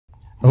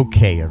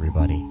Okay,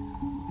 everybody.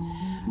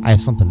 I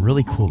have something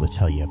really cool to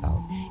tell you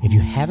about. If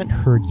you haven't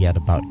heard yet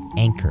about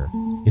Anchor,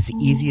 it's the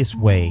easiest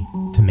way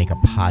to make a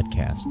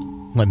podcast.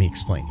 Let me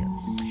explain here.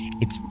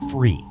 It's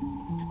free.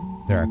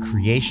 There are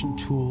creation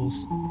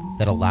tools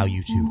that allow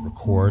you to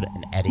record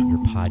and edit your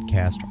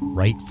podcast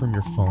right from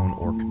your phone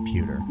or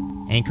computer.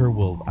 Anchor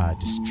will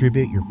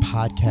distribute your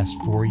podcast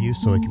for you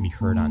so it can be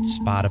heard on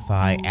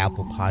Spotify,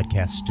 Apple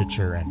Podcasts,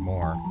 Stitcher, and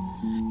more.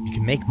 You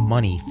can make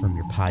money from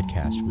your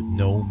podcast with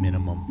no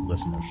minimum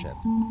listenership.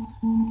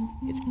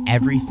 It's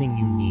everything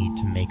you need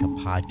to make a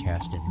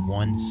podcast in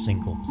one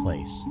single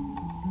place.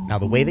 Now,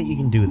 the way that you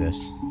can do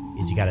this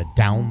is you got to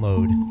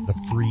download the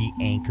free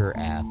Anchor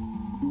app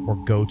or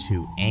go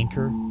to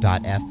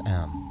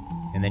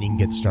anchor.fm, and then you can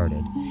get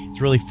started.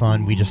 It's really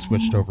fun. We just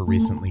switched over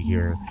recently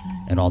here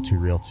at All Too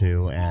Real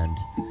 2, and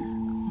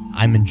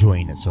I'm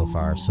enjoying it so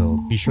far. So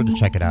be sure to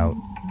check it out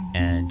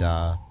and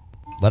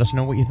let us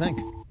know what you think.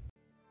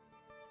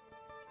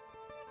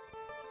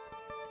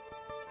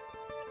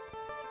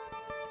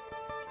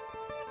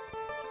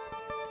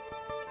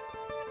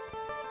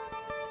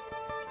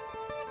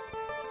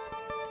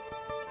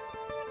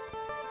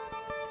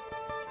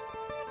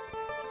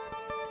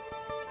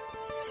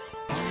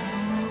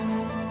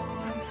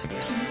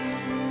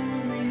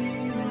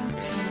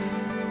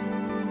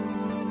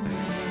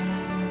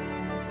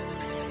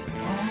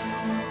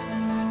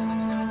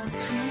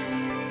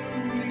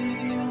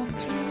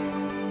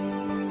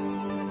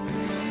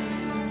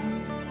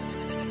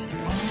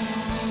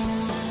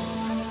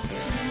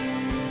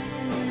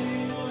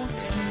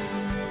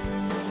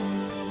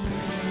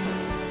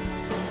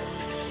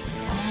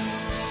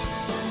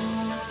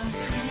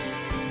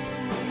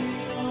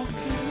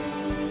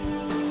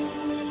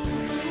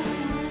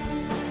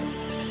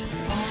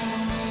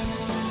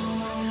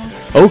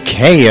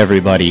 Okay,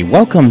 everybody,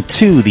 welcome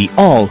to the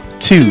All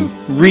Too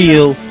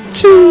Real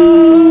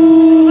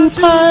 2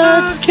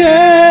 podcast.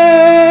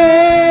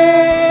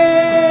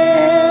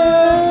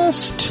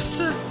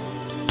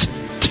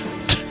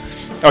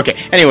 Okay,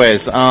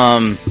 anyways,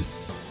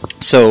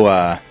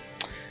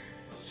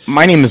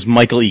 my name is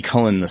Michael E.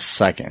 Cullen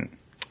II.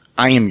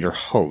 I am your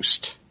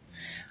host.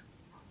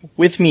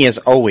 With me, as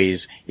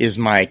always, is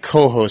my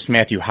co-host,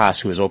 Matthew Haas,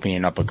 who is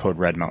opening up a Code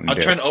Red Mountain Dew.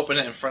 I'm trying to open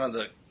it in front of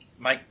the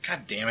mic.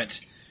 God damn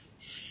it.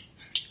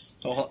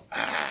 Oh,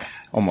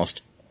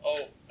 Almost.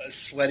 Oh, it's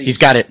sweaty. He's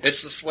got it.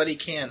 It's the sweaty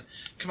can.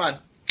 Come on.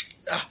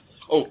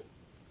 Oh.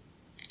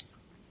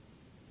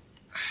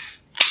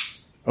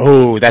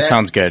 Oh, that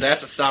sounds good.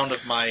 That's the sound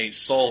of my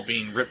soul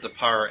being ripped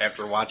apart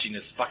after watching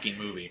this fucking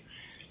movie.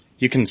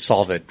 You can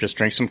solve it. Just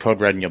drink some Code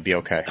Red and you'll be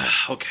okay.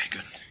 Okay,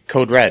 good.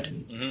 Code Red.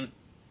 Mm-hmm.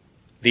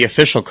 The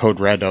official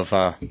Code Red of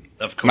Code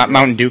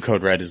Mountain Dew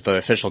Code Red is the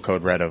official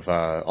Code Red of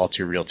All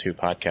Too Real 2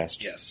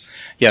 podcast. Yes.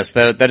 Yes,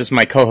 that is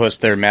my co-host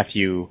there,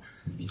 Matthew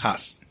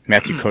Haas.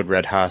 Matthew Code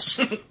Red Haas.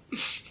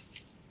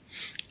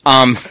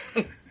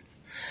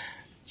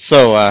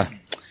 So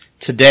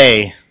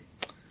today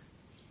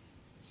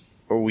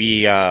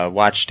we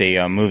watched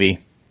a movie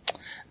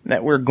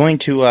that we're going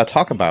to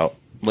talk about,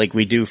 like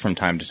we do from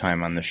time to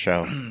time on this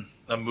show.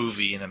 A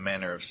movie in a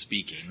manner of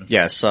speaking.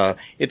 Yes,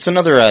 it's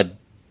another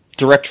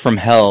Direct from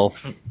Hell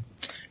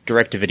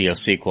direct-to-video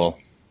sequel.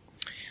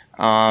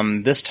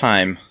 This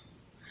time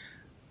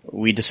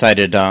we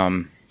decided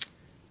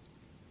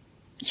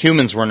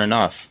humans weren't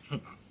enough.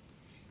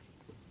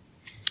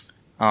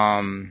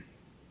 So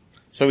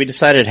we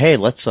decided, hey,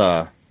 let's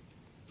watch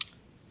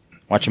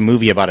a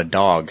movie about a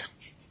dog.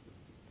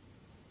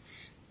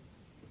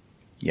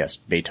 Yes,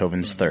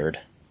 Beethoven's Third.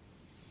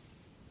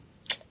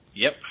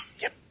 Yep.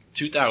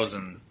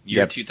 2000.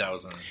 Year Yep.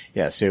 2000.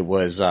 Yes, it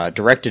was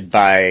directed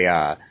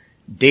by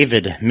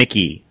David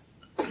Mickey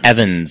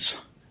Evans,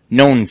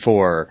 known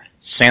for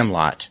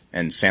Sandlot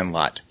and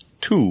Sandlot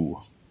 2.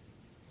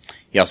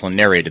 He also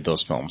narrated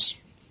those films.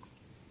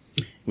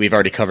 We've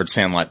already covered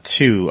Sandlot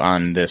 2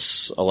 on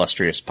this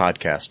illustrious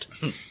podcast.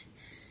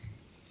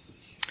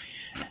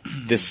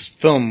 This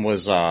film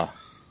was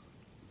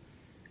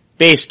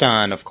based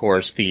on, of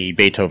course, the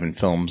Beethoven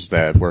films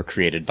that were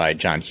created by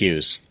John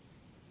Hughes.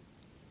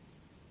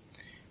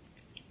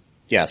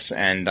 Yes,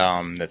 and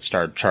that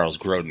starred Charles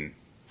Grodin.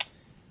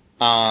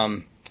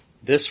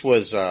 This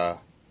was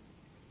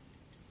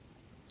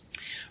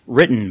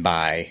written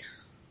by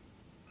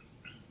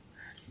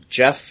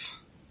Jeff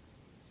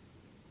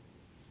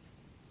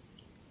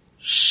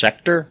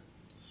Schechter?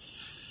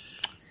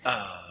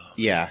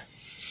 Yeah.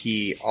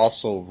 He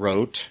also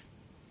wrote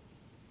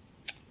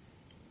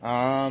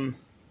other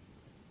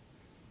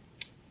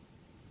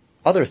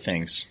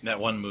things.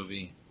 That one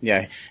movie.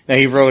 Yeah. Now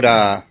he wrote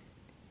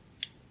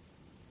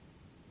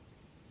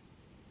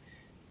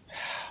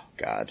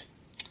God.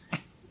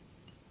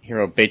 He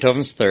wrote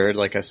Beethoven's Third,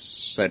 like I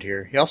said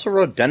here. He also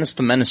wrote Dennis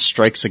the Menace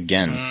Strikes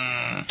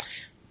Again.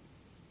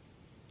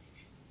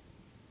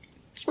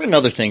 He's written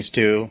other things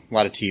too, a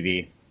lot of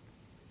TV.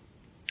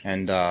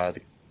 And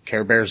the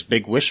Care Bears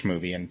Big Wish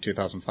movie in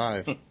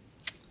 2005.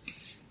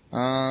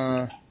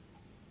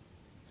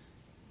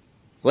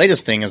 His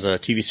latest thing is a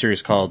TV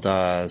series called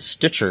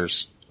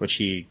Stitchers, which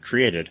he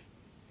created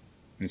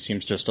and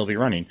seems to still be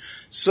running.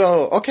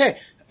 So, okay.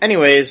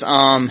 Anyways,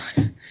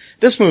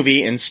 this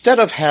movie, instead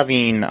of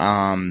having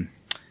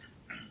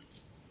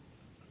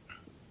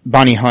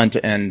Bonnie Hunt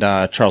and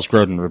Charles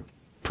Grodin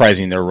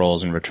reprising their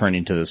roles and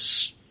returning to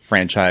this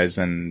franchise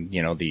and,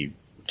 you know, the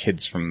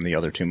kids from the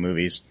other two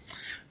movies,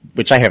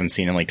 which I haven't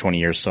seen in like 20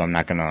 years, so I'm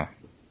not gonna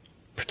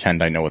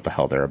pretend I know what the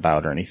hell they're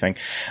about or anything.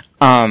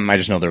 I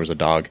just know there was a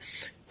dog.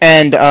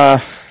 And,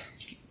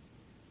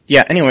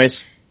 yeah,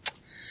 anyways,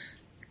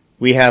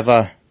 we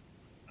have,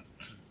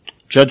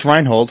 Judge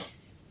Reinhold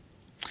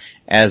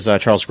as,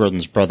 Charles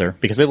Grodin's brother,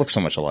 because they look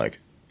so much alike.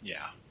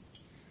 Yeah.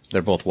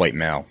 They're both white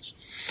males.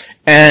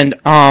 And,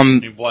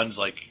 one's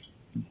like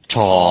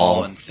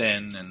tall and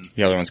thin, and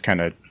the other one's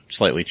kind of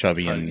slightly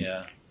chubby and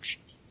yeah.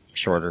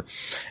 shorter.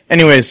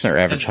 Anyways, or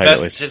average height at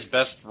least. His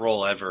best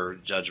role ever,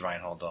 Judge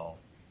Reinhold, though.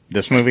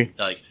 This movie?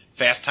 Like,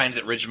 Fast Times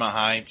at Ridgemont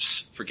High,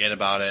 forget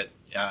about it.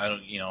 I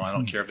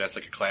don't care if that's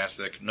like a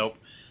classic. Nope.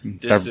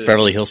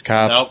 Beverly Hills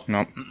Cop?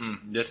 Nope.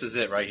 This is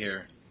it right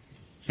here.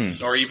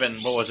 Or even,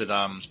 what was it,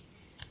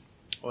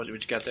 what you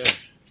got there?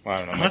 Well, I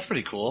don't know. That's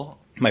pretty cool.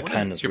 My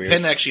pen is your weird. Your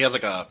pen actually has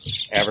like a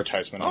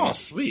advertisement on it. Oh,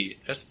 sweet.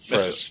 That's for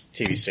a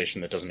TV station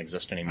that doesn't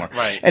exist anymore.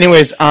 Right.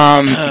 Anyways,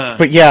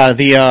 but yeah,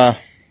 the,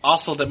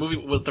 also, that movie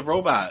with the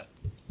robot.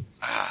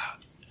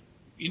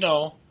 You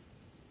know,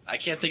 I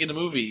can't think of the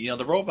movie. You know,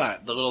 the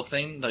robot, the little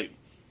thing, like,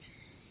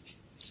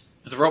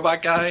 there's a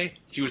robot guy.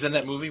 He was in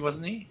that movie,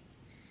 wasn't he?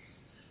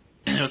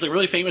 It was a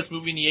really famous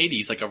movie in the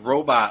 80s, like a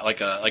robot,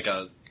 like a.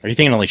 Are you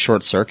thinking of like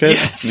Short Circuit?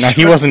 Yes. No,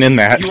 he wasn't in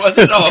that. He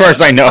wasn't. As far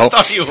as I know. I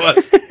thought he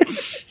was.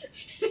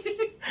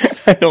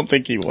 I don't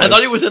think he was. I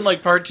thought he was in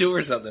like part 2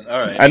 or something. All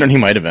right. He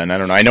might have been. I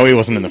don't know. I know he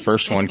wasn't in the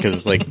first one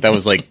because like that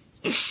was like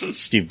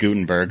Steve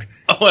Guttenberg.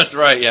 Oh, that's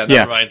right. Yeah.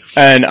 Never mind.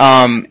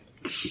 And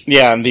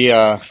yeah,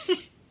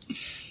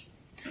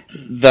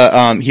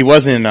 he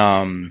was in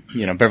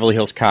Beverly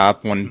Hills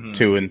Cop 1,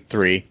 2, and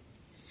 3,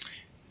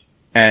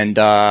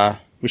 and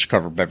we should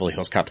cover Beverly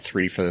Hills Cop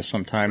 3 for this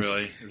sometime.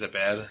 Really? Is it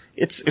bad?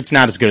 It's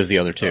not as good as the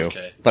other two,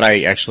 okay. But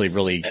I actually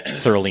really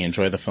thoroughly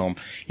enjoy the film,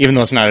 even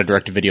though it's not a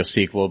direct-to-video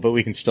sequel. But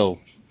we can still.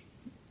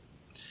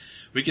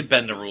 We can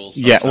bend the rules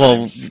sometimes. Yeah,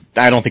 well,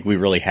 I don't think we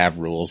really have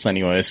rules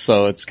anyways,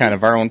 so it's kind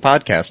of our own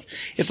podcast.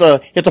 It's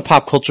a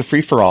pop culture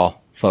free-for-all,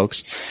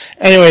 folks.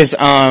 Anyways,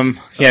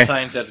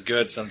 sometimes that's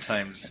good,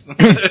 sometimes.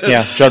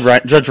 Yeah,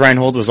 Judge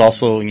Reinhold was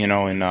also,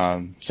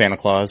 in Santa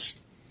Claus.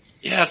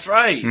 Yeah, that's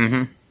right.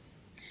 Mm-hmm.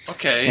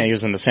 Okay. Yeah, he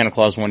was in the Santa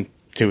Claus 1,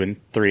 2,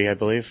 and 3, I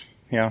believe.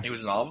 Yeah. He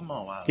was in all of them?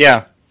 Oh, wow.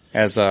 Yeah,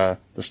 as the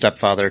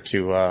stepfather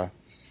to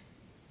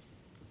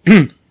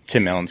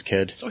Tim Allen's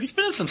kid. So he's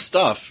been in some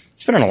stuff.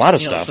 He's been in a lot of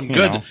stuff. Some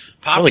good,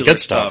 popular really good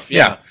stuff.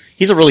 Yeah.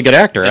 He's a really good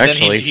actor, and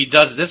actually. Then he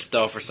does this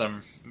though for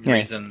some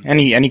reason. And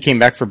he came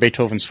back for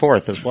Beethoven's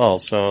Fourth as well.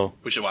 So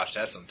we should watch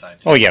that sometime.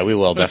 Oh yeah, we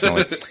will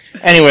definitely.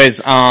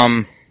 Anyways,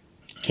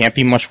 can't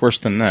be much worse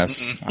than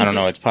this. I don't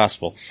know. It's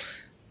possible.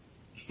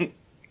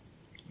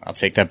 I'll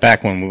take that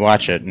back when we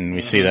watch it and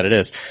we see that it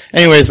is.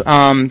 Anyways,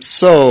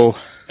 so.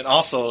 And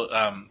also,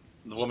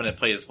 the woman that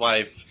played his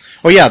wife.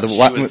 Oh yeah, she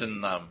was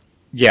in.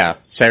 Yeah,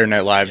 Saturday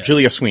Night Live. Yeah.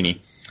 Julia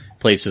Sweeney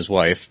plays his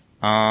wife.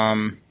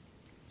 So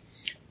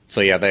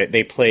yeah,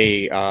 they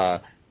play,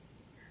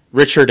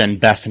 Richard and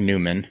Beth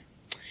Newman.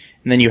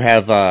 And then you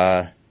have,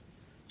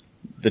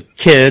 the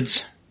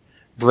kids,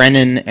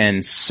 Brennan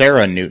and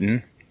Sarah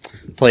Newton,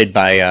 played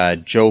by,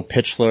 Joe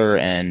Pitchler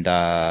and,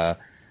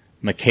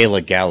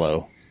 Michaela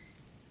Gallo.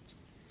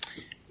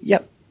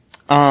 Yep.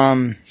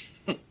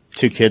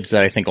 Two kids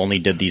that I think only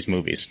did these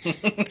movies.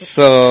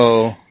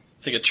 So. I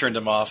think it turned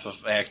them off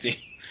of acting.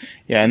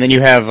 Yeah, and then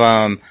you have,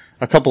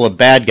 a couple of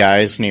bad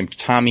guys named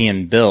Tommy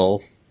and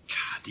Bill.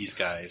 God, these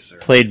guys are...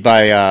 Played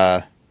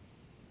by,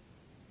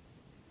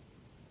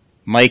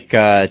 Mike,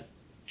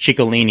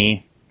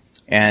 Ciccolini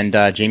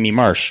and, Jamie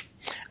Marsh.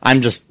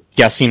 I'm just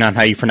guessing on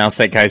how you pronounce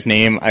that guy's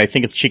name. I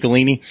think it's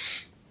Ciccolini.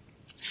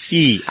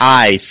 Ciccolini.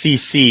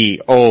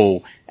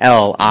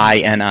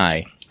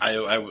 I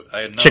know.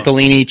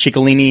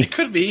 Ciccolini. It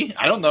could be.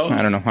 I don't know.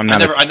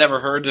 I never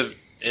heard of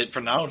it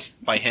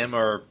pronounced by him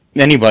or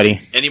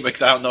anybody,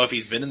 because I don't know if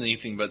he's been in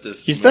anything but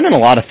this. He's been in a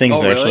lot of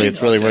things, actually. Really?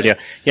 It's really weird. Yeah.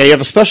 You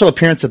have a special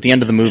appearance at the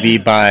end of the movie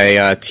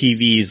by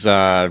TV's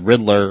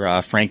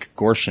Riddler, Frank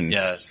Gorshin.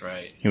 Yeah, that's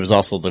right. He was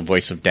also the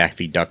voice of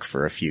Daffy Duck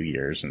for a few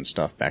years and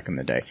stuff back in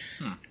the day.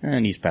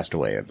 And he's passed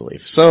away, I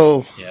believe.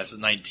 So yeah, it's a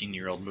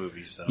 19-year-old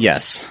movie. So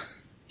yes,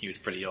 he was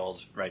pretty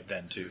old right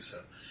then too.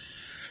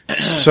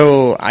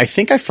 So I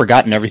think I've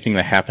forgotten everything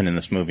that happened in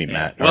this movie,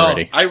 Matt,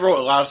 already. I wrote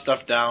a lot of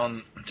stuff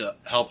down to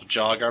help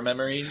jog our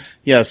memories.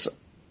 Yes.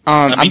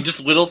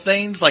 Just little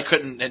things. I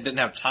didn't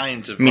have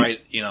time to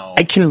write,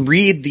 I can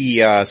read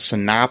the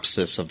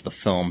synopsis of the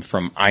film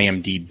from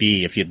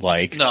IMDb if you'd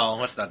like. No,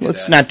 let's not do that.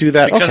 Let's not do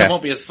that. Because okay. It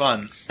won't be as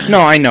fun.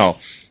 No, I know.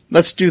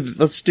 Let's do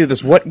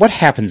this. What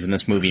happens in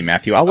this movie,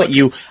 Matthew? I'll let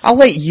you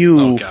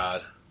Oh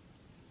God.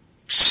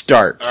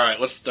 Start. All right,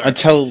 let's start.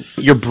 Until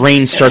your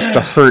brain starts to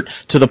hurt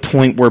to the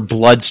point where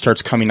blood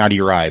starts coming out of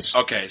your eyes.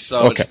 Okay,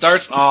 so it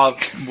starts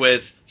off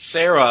with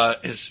Sarah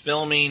is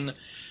filming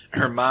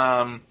her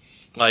mom,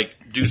 like,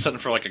 do something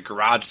for, like, a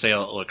garage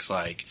sale, it looks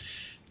like.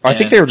 I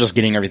think they were just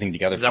getting everything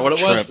together Is for that what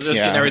the it was? trip. Just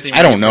Yeah. getting everything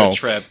I don't ready for know. the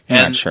trip. I'm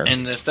And, not sure.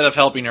 and instead of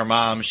helping her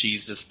mom,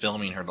 she's just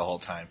filming her the whole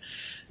time.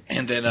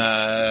 And then,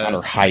 On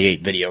her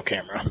high-8 video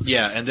camera.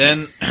 yeah, and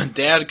then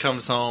Dad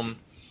comes home.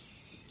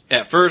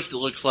 At first, it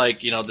looks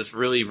like, you know, this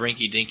really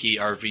rinky-dinky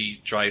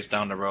RV drives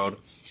down the road,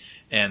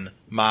 and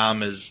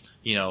Mom is,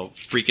 you know,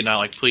 freaking out,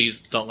 like,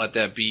 please don't let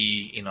that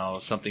be, you know,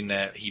 something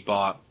that he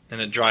bought. And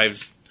it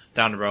drives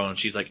down the road, and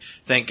she's like,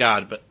 thank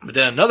God. But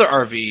then another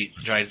RV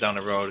drives down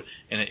the road,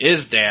 and it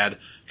is Dad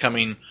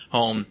coming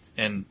home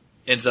and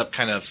ends up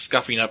kind of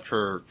scuffing up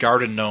her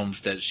garden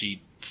gnomes that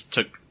she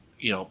took,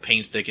 you know,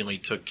 painstakingly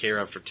took care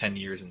of for 10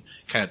 years and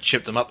kind of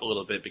chipped them up a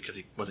little bit because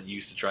he wasn't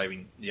used to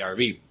driving the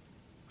RV.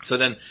 So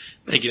then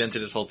they get into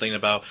this whole thing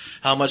about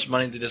how much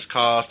money did this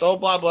cost? Oh,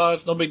 blah, blah,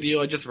 it's no big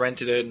deal. I just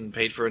rented it and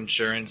paid for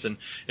insurance, and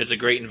it's a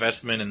great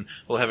investment, and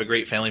we'll have a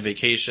great family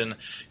vacation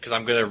because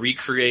I'm going to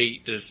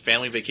recreate this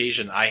family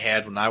vacation I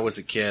had when I was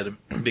a kid,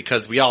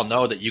 because we all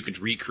know that you could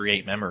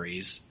recreate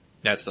memories.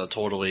 That's a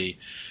totally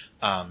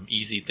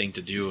easy thing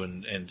to do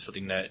and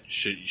something that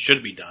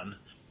should be done,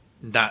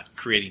 not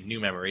creating new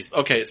memories.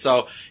 Okay,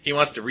 so he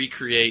wants to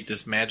recreate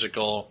this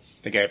magical...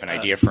 I think I have an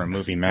idea for a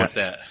movie, Matt. What's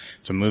that?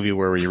 It's a movie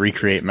where we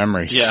recreate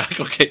memories. Yeah,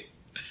 okay.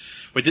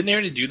 Wait, didn't they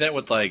already do that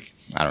with, like...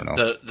 I don't know.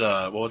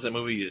 The what was that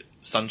movie?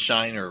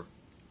 Sunshine or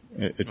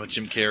with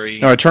Jim Carrey?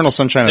 No, Eternal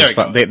Sunshine There is you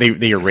go. fun.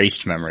 They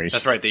erased memories.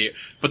 That's right.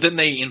 But didn't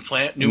they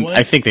implant new ones?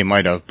 I think they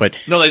might have,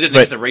 but No, they didn't.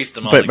 They just erased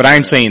them all. But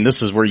I'm saying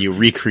this is where you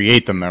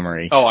recreate the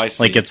memory. Oh, I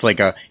see. Like it's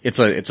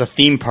a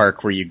theme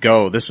park where you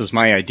go. This is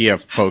my idea,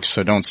 folks,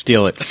 so don't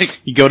steal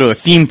it. You go to a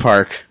theme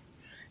park,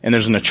 and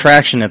there's an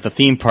attraction at the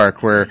theme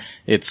park where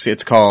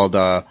it's called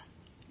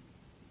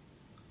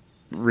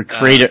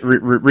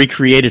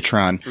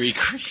Recreatatron.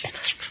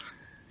 Recreate.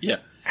 Yeah.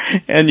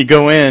 And you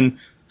go in,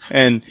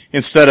 and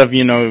instead of,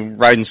 you know,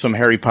 riding some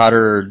Harry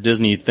Potter or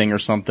Disney thing or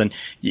something,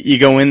 you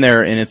go in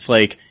there and it's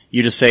like,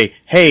 you just say,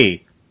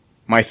 hey,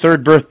 my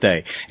third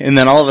birthday. And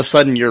then all of a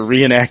sudden you're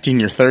reenacting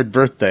your third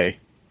birthday.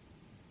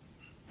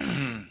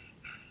 And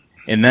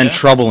then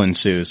trouble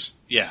ensues.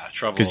 Yeah,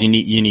 trouble. Because you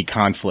need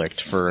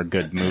conflict for a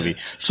good movie.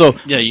 So,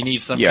 Yeah, you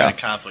need some kind of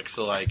conflict.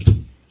 So, like,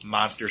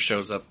 monster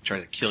shows up,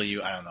 trying to kill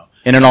you. I don't know.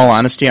 and in all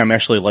honesty, I'm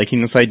actually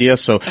liking this idea,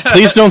 so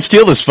please don't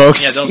steal this,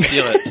 folks. Yeah, don't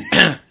steal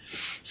it.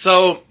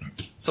 So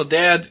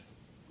Dad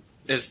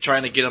is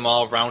trying to get them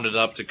all rounded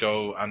up to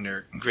go on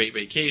their great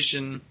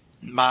vacation.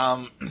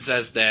 Mom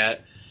says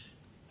that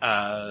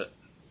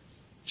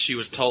she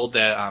was told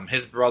that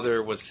his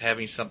brother was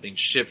having something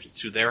shipped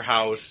to their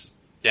house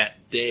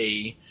that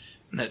day,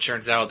 and it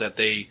turns out that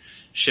they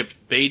shipped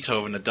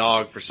Beethoven, a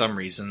dog, for some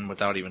reason,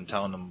 without even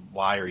telling them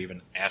why or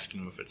even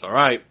asking him if it's all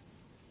right.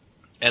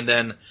 And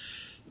then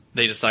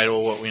they decide,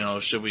 well, you know,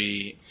 should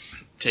we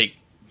take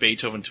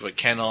Beethoven to a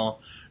kennel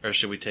or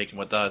should we take him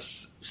with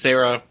us?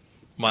 Sarah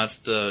wants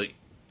to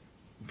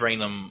bring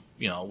him,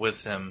 you know,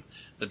 with him.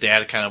 The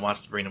dad kind of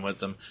wants to bring him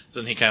with him. So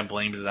then he kind of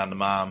blames it on the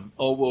mom.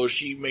 Oh, well,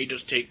 she made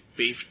us take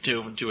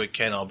Beethoven to a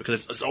kennel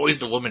because it's always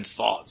the woman's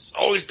fault. It's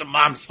always the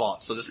mom's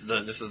fault. So this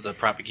is the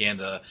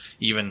propaganda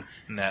even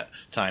in that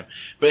time.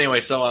 But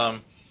anyway, so,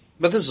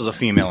 But this is a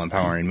female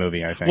empowering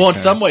movie, I think. well, in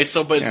some ways,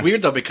 but it's Yeah.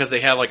 weird though because they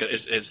have like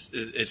it's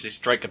they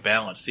strike a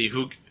balance. See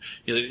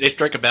they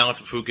strike a balance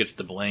of who gets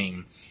the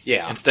blame.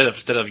 Yeah. Instead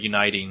of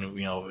uniting,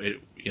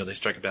 they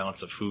strike a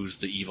balance of who's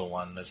the evil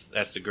one.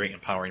 That's the great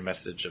empowering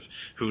message of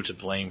who to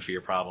blame for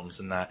your problems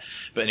and that.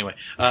 But anyway,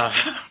 I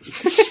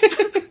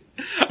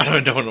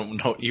don't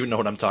even know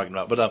what I'm talking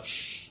about. But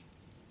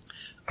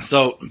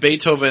so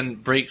Beethoven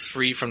breaks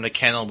free from the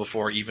kennel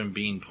before even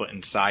being put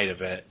inside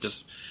of it.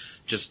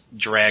 Just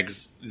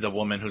drags the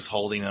woman who's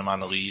holding him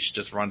on a leash,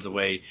 just runs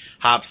away,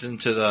 hops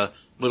into the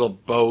little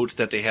boat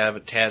that they have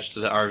attached to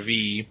the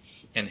RV,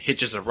 and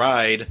hitches a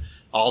ride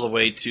all the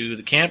way to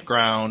the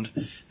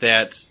campground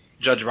that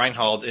Judge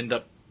Reinhold ended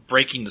up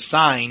breaking the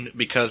sign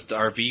because the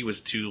RV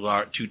was too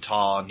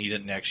tall and he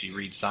didn't actually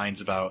read signs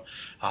about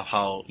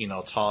how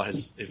tall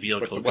his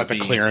vehicle could what the be.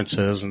 clearance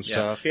is and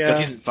stuff. Yeah. Because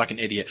he's a fucking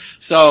idiot.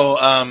 So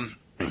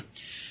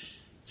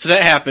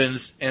that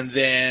happens, and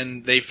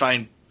then they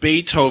find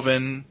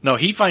Beethoven. No,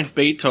 he finds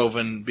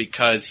Beethoven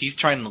because he's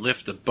trying to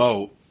lift the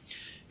boat,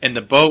 and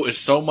the boat is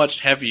so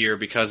much heavier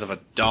because of a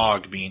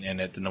dog being in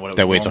it than what it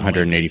That was weighs normally.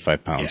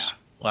 185 pounds. Yeah,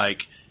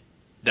 like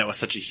that was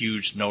such a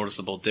huge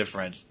noticeable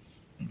difference.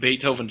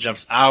 Beethoven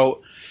jumps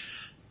out.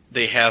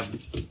 They have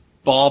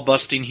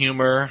ball-busting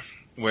humor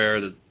where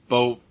the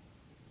boat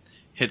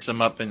hits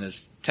him up in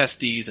his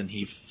testes and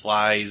he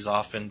flies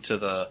off into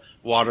the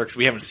water. Because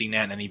we haven't seen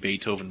that in any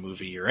Beethoven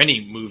movie or any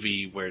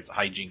movie where it's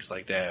hijinks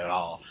like that at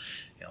all.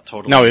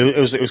 Totally. No,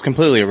 it was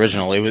completely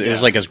original. It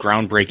was like as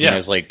groundbreaking Yeah.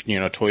 as like,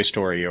 Toy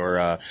Story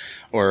or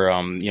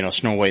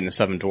Snow White and the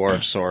Seven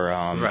Dwarfs or,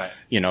 Right.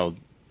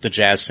 The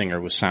Jazz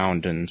Singer with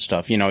sound and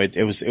stuff.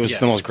 It was Yeah.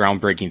 the most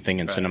groundbreaking thing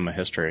in Right. cinema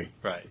history.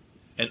 Right.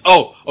 And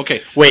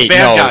okay. Wait, the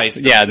bad no.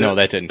 guys. Yeah, no,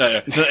 that didn't.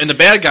 And the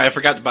bad guy, I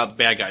forgot about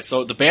the bad guys.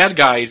 So the bad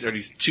guys are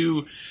these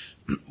two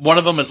one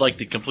of them is like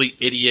the complete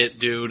idiot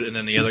dude, and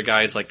then the other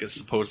guy is like is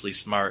supposedly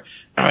smart.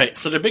 All right,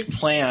 so their big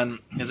plan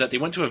is that they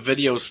went to a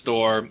video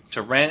store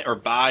to rent or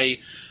buy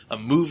a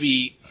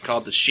movie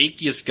called The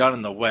Shakiest Gun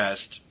in the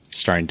West.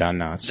 Starring Don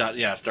Knotts.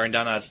 Starring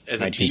Don Knotts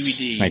as a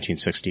DVD.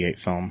 1968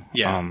 film.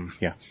 Yeah.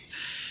 Yeah.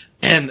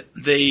 And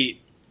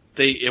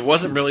it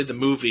wasn't really the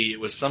movie, it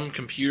was some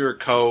computer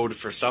code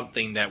for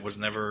something that was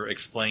never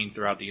explained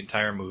throughout the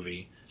entire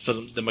movie. So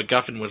the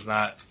MacGuffin was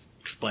not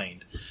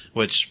explained,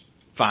 which,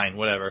 fine,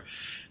 whatever.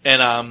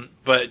 And,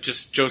 but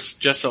just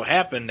so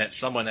happened that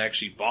someone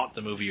actually bought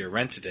the movie or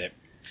rented it,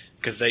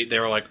 because they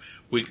were like,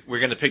 we're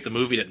gonna pick the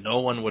movie that no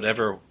one would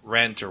ever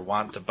rent or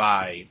want to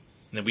buy,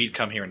 and then we'd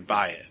come here and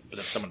buy it. But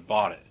then someone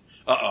bought it.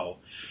 Uh-oh.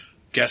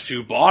 Guess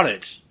who bought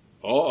it?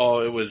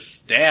 It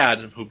was Dad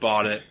who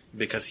bought it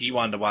because he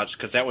wanted to watch,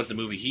 because that was the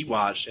movie he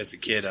watched as a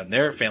kid on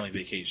their family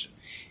vacation.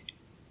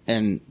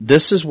 And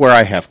this is where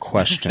I have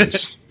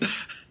questions.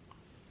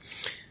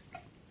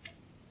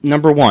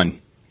 Number one,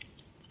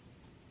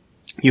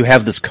 you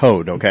have this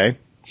code, okay?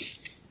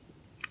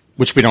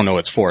 Which we don't know what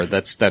it's for.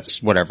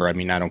 That's whatever. I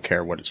mean, I don't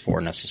care what it's for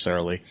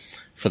necessarily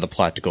for the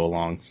plot to go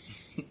along.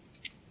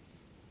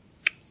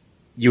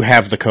 You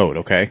have the code,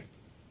 okay?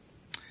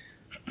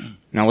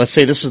 Now let's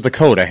say this is the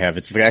code I have.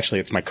 It's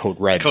my code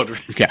red.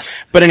 Yeah.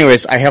 But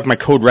anyways, I have my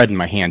code red in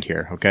my hand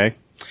here, okay?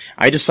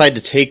 I decide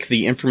to take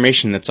the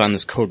information that's on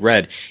this code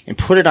red and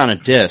put it on a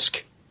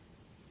disc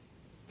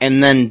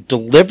and then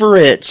deliver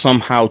it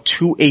somehow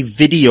to a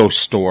video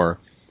store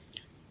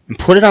and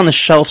put it on the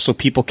shelf so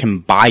people can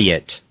buy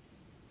it.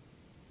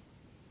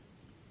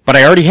 But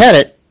I already had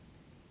it.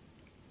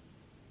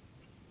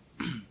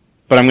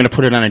 But I'm going to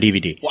put it on a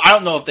DVD. Well, I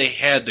don't know if they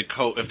had the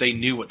code, if they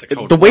knew what the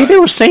code was. The way they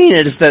were saying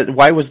it is that,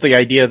 why was the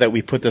idea that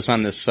we put this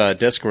on this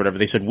disc or whatever?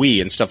 They said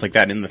we and stuff like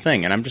that in the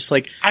thing. And I'm just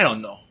like... I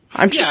don't know.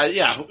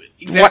 Yeah,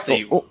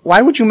 exactly.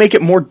 Why would you make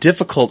it more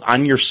difficult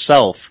on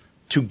yourself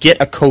to get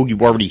a code you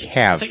already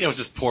have? I think it was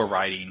just poor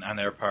writing on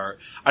their part.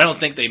 I don't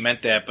think they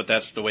meant that, but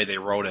that's the way they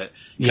wrote it.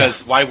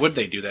 Because why would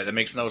they do that? It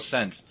makes no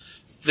sense.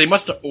 They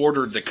must have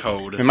ordered the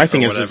code. And my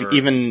thing is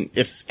even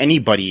if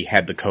anybody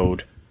had the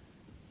code,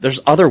 there's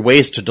other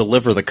ways to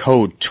deliver the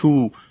code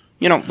to,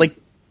 like,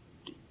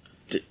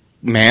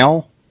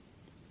 mail,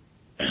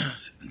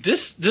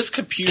 this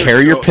computer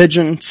carrier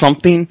pigeon,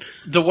 something.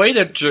 The way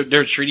that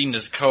they're treating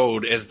this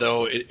code as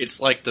though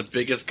it's like the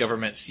biggest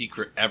government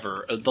secret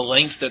ever. The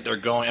lengths that they're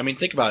going. I mean,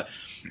 think about it.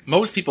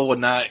 Most people would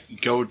not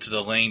go to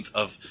the length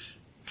of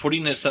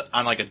putting this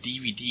on like a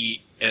DVD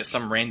at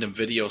some random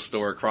video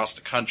store across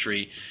the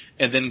country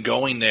and then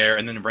going there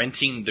and then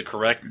renting the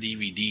correct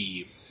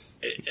DVD.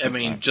 I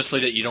mean, just so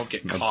that you don't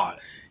get caught.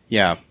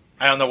 Yeah.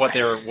 I don't know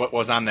what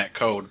was on that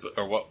code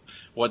or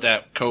what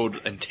that code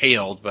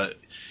entailed, but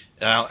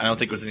I don't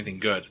think it was anything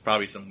good. It's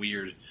probably some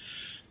weird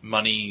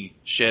money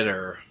shit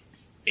or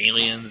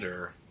aliens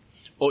or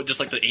just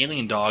like the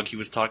alien dog he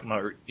was talking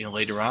about,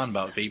 later on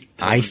about baby.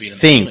 I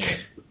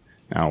think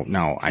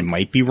now I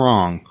might be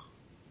wrong.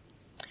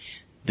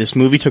 This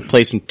movie took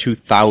place in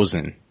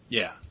 2000.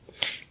 Yeah.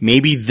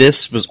 Maybe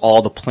this was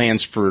all the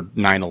plans for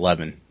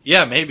 9/11.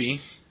 Yeah,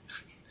 maybe.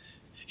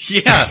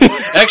 Yeah,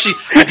 actually,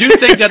 I do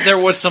think that there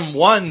was some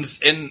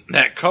ones in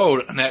that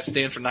code, and that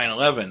stands for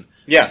 9/11.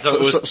 Yeah, so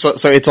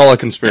it's all a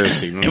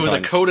conspiracy. It was a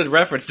coded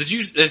reference. Did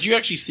you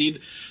actually see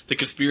the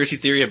conspiracy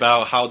theory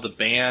about how the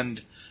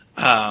band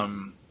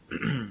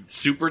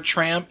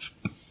Supertramp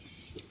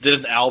did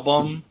an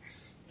album,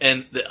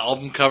 and the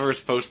album cover is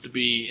supposed to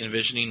be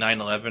envisioning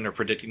 9/11 or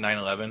predicting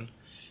 9/11?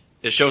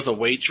 It shows a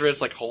waitress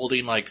like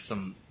holding like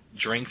some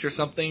drinks or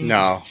something.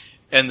 No,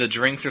 and the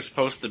drinks are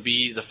supposed to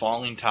be the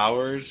falling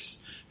towers.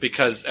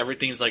 Because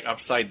everything's like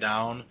upside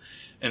down,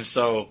 and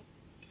so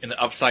in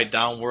the upside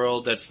down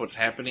world, that's what's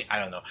happening. I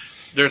don't know.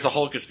 There's a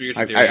whole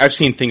conspiracy theory. I've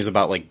seen things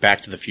about like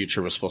Back to the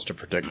Future was supposed to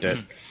predict it.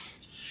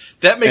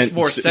 That makes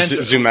more sense.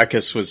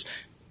 Zemeckis was,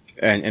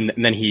 and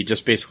then he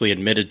just basically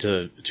admitted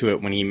to it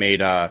when he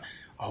made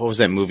what was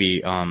that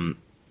movie? That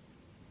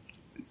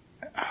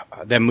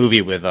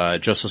movie with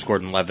Joseph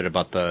Gordon-Levitt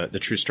about the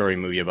true story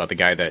movie about the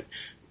guy that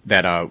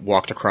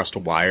walked across the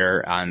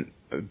wire on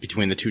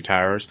between the two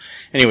towers.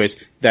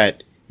 Anyways,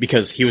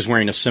 because he was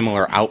wearing a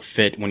similar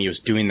outfit when he was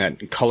doing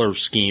that color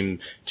scheme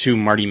to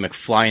Marty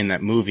McFly in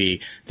that movie,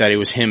 that it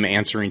was him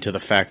answering to the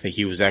fact that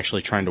he was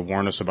actually trying to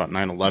warn us about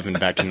 9/11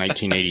 back in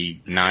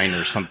 1989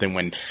 or something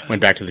when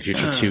Back to the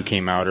Future 2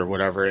 came out or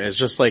whatever. And it's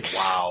just like,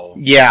 wow.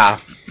 Yeah.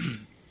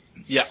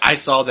 Yeah, I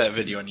saw that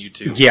video on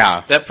YouTube.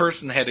 Yeah. That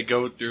person had to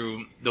go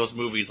through those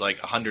movies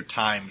like 100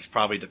 times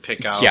probably to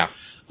pick out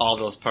all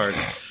those parts.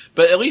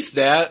 But at least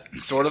that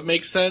sort of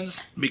makes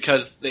sense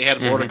because they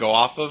had more to go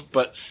off of.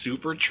 But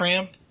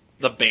Supertramp,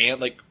 the band,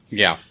 like,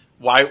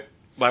 why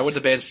would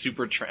the band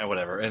Supertramp,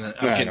 whatever? And I'm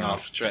getting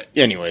off track.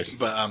 Anyways,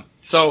 but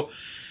so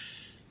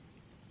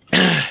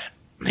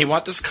they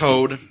want this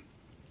code.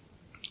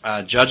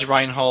 Judge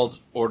Reinhold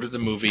ordered the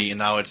movie, and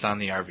now it's on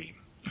the RV.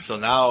 So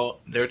now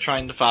they're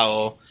trying to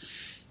follow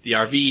the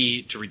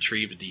RV to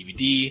retrieve the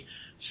DVD.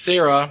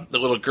 Sarah, the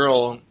little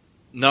girl,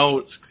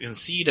 can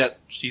see that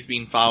she's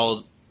being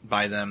followed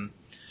by them,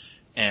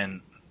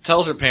 and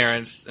tells her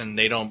parents, and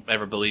they don't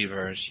ever believe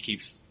her. She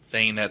keeps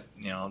saying that,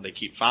 they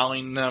keep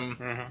following them,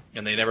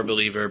 and they never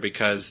believe her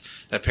because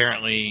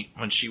apparently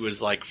when she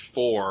was like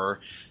 4,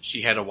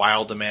 she had a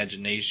wild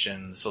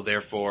imagination, so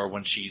therefore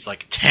when she's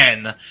like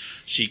 10,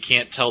 she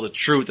can't tell the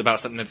truth about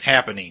something that's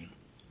happening.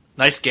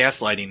 Nice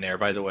gaslighting there,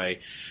 by the way.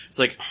 It's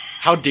like,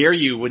 how dare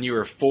you when you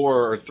were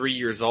 4 or 3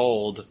 years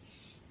old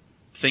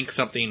think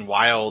something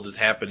wild is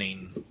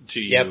happening to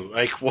you?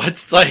 Yep.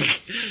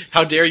 Like,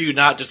 how dare you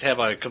not just have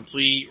a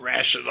complete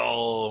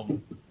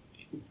rational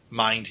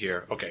mind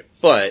here? Okay.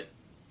 But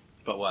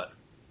what?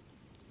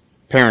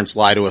 parents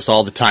lie to us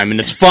all the time, and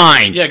it's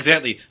fine. Yeah,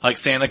 exactly. Like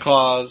Santa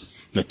Claus,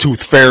 The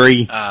Tooth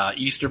Fairy,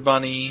 Easter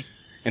Bunny,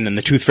 and then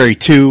the Tooth Fairy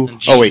 2. and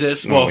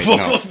Jesus. Oh, wait. No, Whoa, wait,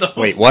 no. no.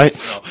 Wait, what?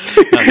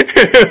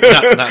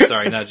 No, not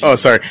sorry, not Jesus. Oh,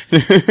 sorry.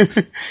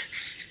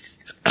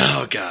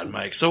 Oh, God,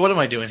 Mike. So what am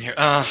I doing here?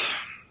 I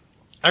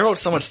wrote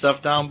so much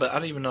stuff down, but I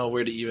don't even know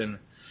where to even...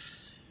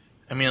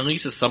 I mean, at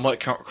least it's somewhat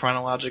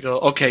chronological.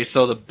 Okay,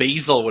 so the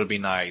basil would be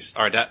nice.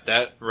 All right,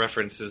 that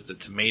references the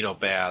tomato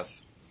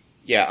bath.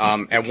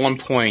 Yeah, at one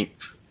point,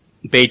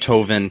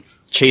 Beethoven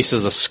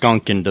chases a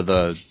skunk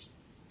that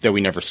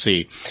we never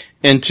see,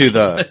 into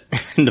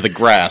the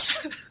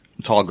grass,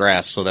 tall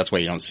grass, so that's why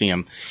you don't see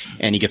him,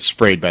 and he gets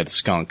sprayed by the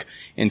skunk.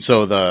 And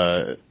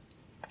so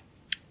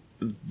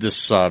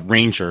this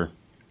ranger,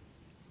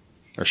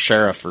 or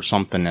sheriff or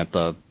something at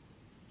the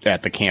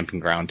camping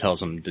ground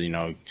tells him,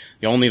 the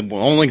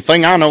only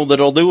thing I know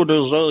that I'll do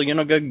is,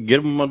 get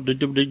him,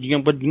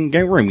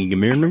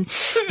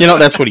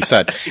 that's what he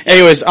said.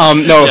 Anyways,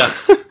 no. Yeah,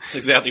 that's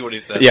exactly what he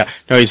said. Yeah,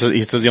 no, he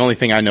says the only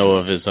thing I know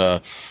of is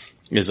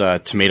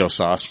tomato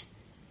sauce.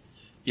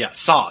 Yeah,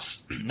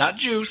 sauce. Not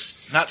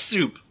juice, not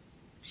soup.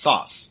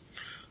 Sauce.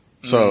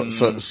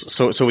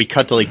 So we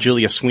cut to like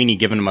Julia Sweeney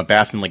giving him a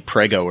bath in like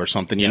Prego or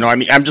something, you know? I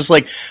mean, I'm just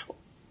like,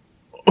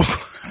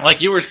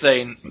 like you were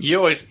saying, you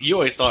always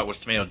thought it was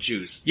tomato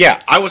juice.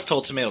 Yeah. I was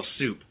told tomato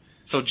soup.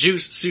 So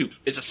juice, soup.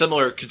 It's a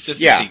similar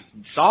consistency. Yeah.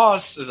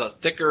 Sauce is a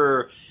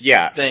thicker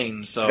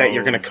thing, so. That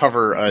you're gonna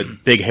cover a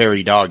big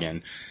hairy dog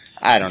in.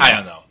 I don't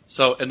know.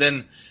 So, and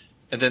then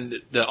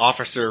the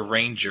officer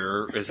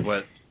ranger is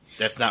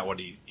that's not what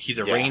he's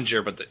a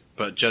ranger,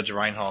 but Judge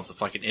Reinhold's a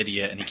fucking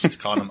idiot and he keeps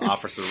calling him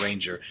Officer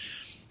Ranger.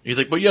 He's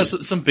like, but yeah,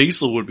 some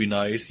basil would be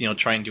nice,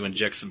 trying to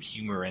inject some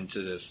humor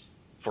into this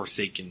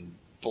forsaken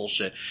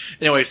bullshit.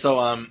 Anyway,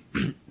 so,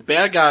 the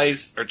bad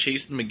guys are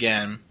chasing him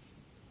again,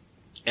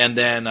 and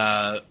then,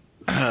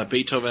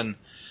 Beethoven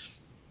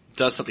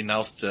does something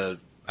else I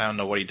don't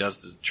know what he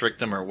does to trick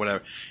them or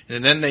whatever.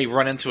 And then they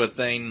run into a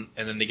thing,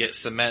 and then they get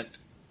cement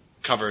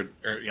covered,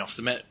 or,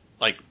 cement,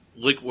 like,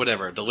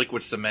 whatever, the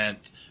liquid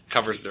cement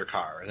covers their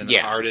car. And then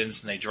it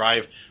hardens, and they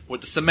drive with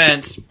the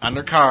cement on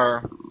their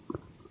car.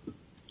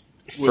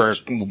 For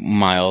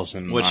miles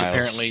and which miles.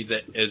 Apparently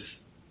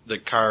the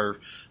car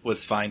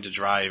was fine to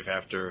drive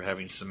after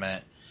having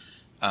cement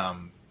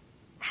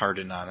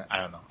hardened on it. I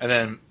don't know.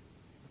 And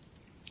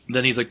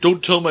then he's like,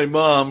 don't tell my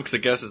mom, because I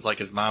guess it's like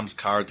his mom's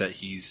car that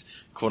he's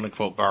quote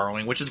unquote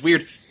borrowing, which is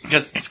weird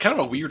because it's kind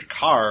of a weird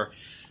car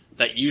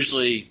that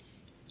usually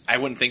I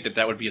wouldn't think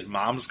that would be his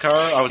mom's car.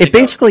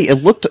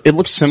 It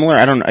looked similar.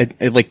 I don't know.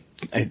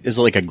 Is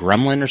it like a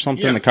Gremlin or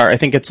something? Yeah. The car. I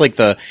think it's like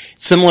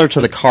similar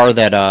to the car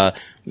that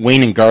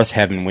Wayne and Garth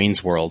have in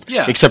Wayne's World.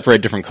 Yeah. Except for a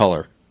different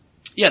color.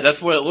 Yeah,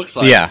 that's what it looks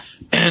like. Yeah.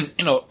 And,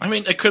 I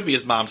mean, it could be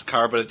his mom's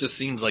car, but it just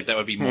seems like that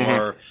would be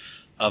more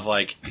of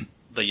like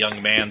the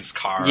young man's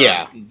car.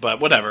 Yeah. But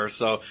whatever,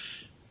 so,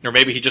 or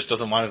maybe he just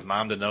doesn't want his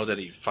mom to know that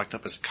he fucked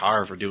up his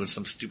car for doing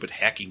some stupid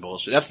hacking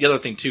bullshit. That's the other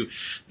thing too.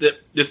 That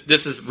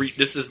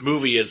this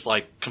movie is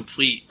like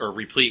complete or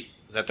replete.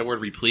 Is that the word,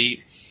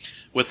 replete?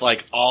 With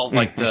like all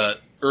like the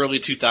early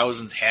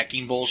 2000s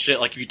hacking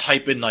bullshit. Like you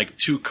type in like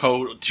two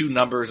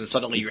numbers and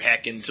suddenly you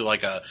hack into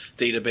like a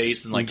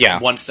database in like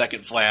 1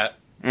 second flat.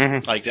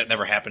 Like that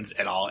never happens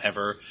at all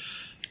ever.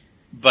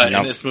 But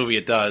in this movie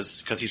it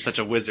does, because he's such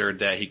a wizard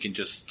that he can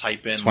just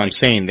type in. That's what I'm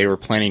saying. They were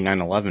planning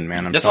 9/11,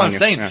 man. That's what I'm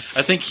saying. Yeah.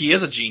 I think he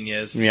is a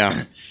genius.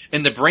 Yeah.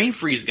 And the brain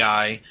freeze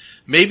guy,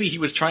 maybe he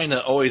was trying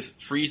to always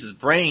freeze his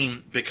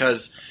brain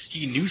because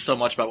he knew so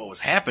much about what was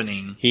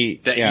happening he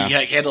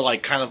had to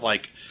like kind of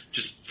like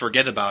just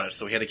forget about it.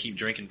 So he had to keep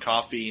drinking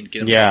coffee and get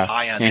himself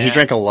high on that. He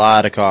drank a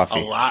lot of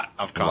coffee. A lot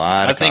of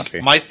coffee. I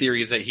think my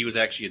theory is that he was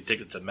actually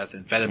addicted to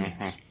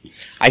methamphetamines.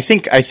 I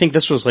think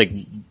this was like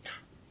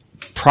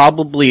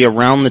probably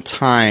around the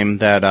time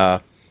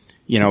that,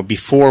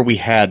 before we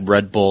had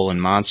Red Bull and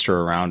Monster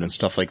around and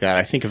stuff like that.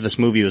 I think if this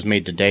movie was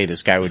made today,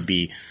 this guy would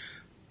be,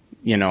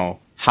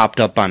 hopped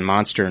up on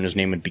Monster and his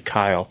name would be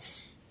Kyle.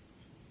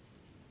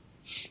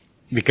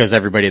 Because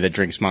everybody that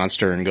drinks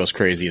Monster and goes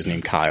crazy is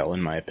named Kyle,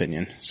 in my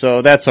opinion.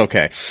 So that's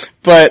okay.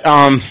 But,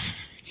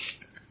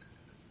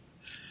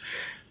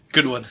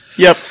 good one.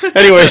 Yep.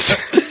 Anyways.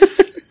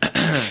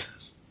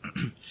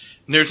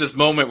 And there's this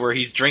moment where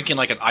he's drinking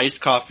like an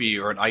iced coffee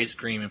or an ice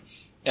cream,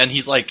 and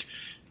he's like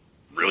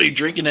really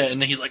drinking it,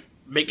 and he's like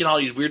making all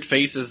these weird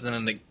faces, and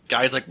then the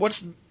guy's like,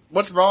 "What's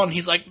wrong?" And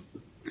he's like,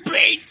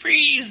 "Brain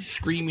freeze!"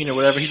 screaming or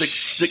whatever. He's like,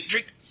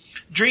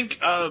 drink,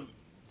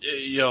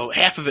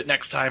 half of it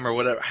next time or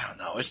whatever. I don't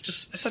know.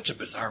 It's such a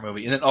bizarre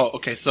movie. And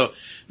then, so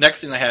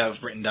next thing I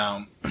have written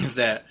down is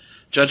that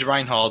Judge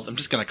Reinhold, I'm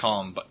just going to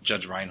call him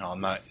Judge Reinhold.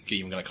 I'm not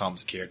even going to call him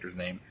his character's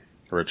name.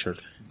 Richard.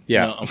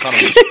 Yeah. No, I'm calling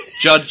him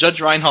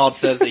Judge Reinhold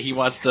says that he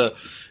wants to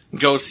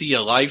go see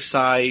a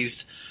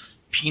life-sized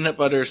peanut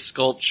butter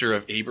sculpture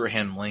of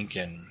Abraham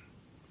Lincoln.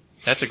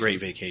 That's a great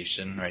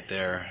vacation right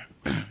there.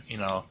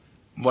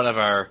 One of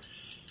our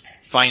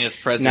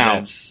finest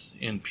presidents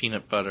in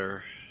peanut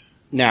butter.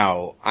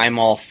 Now, I'm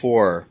all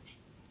for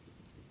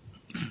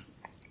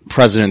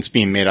presidents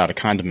being made out of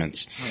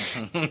condiments.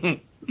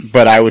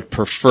 But I would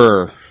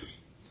prefer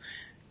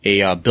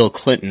a Bill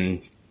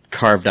Clinton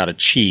carved out of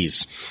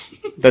cheese.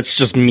 That's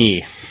just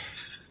me.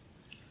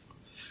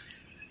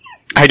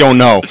 I don't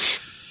know.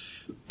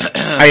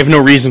 I have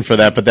no reason for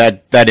that, but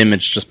that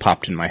image just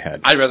popped in my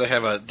head. I'd rather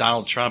have a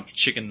Donald Trump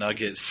chicken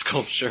nugget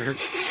sculpture.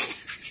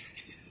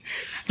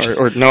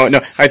 or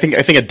no, I think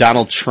a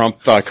Donald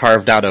Trump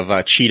carved out of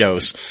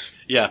Cheetos.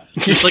 Yeah,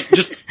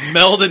 just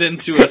meld it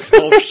into a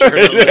sculpture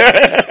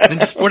and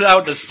just put it out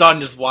in the sun.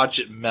 Just watch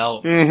it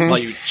melt while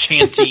you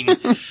chanting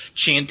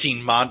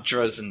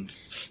mantras and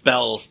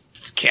spells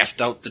to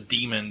cast out the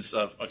demons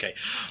of. Okay,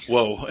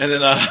 whoa, and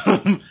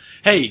then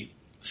hey,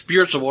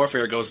 spiritual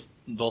warfare goes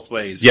both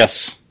ways.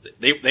 Yes.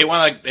 They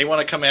want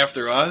to come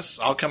after us.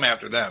 I'll come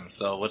after them.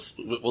 So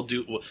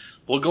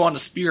we'll go on the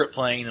spirit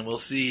plane and we'll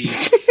see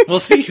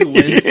who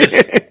wins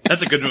this.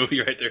 That's a good movie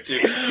right there too.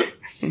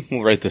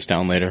 We'll write this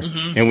down later,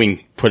 and we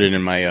can put it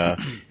in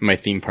my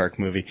theme park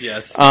movie.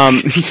 Yes.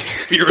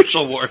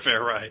 Spiritual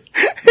warfare, right?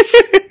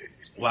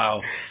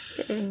 Wow.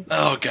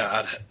 Oh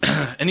God.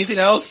 Anything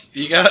else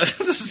you got?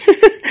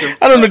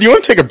 I don't know. Do you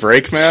want to take a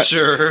break, Matt?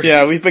 Sure.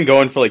 Yeah, we've been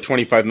going for like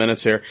 25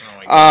 minutes here. Oh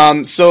my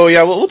God. So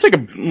yeah, we'll take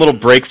a little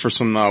break for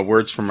some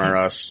words from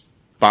our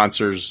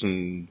sponsors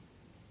and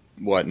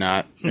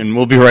whatnot, and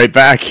we'll be right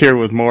back here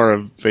with more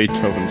of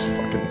Beethoven's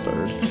fucking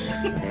Third.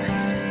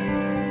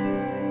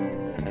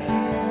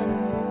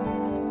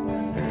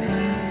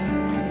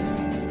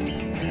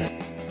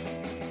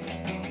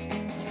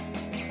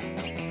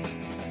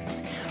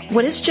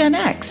 What is Gen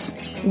X?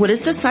 What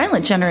is the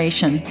silent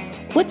generation?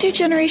 What do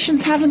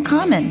generations have in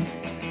common?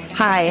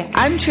 Hi,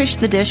 I'm Trish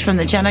the Dish from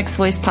the Gen X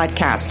Voice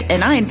podcast,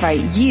 and I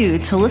invite you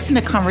to listen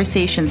to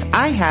conversations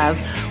I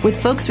have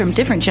with folks from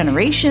different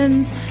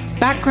generations,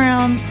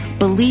 backgrounds,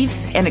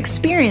 beliefs, and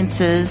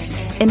experiences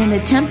in an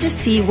attempt to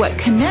see what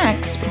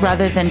connects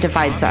rather than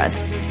divides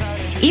us.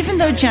 Even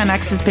though Gen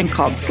X has been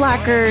called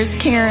slackers,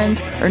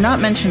 Karens, or not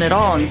mentioned at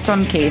all in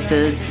some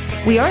cases,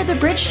 we are the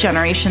bridge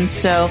generation,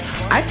 so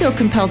I feel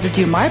compelled to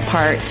do my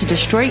part to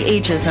destroy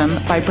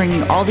ageism by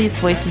bringing all these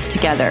voices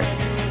together.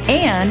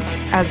 And,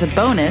 as a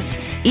bonus,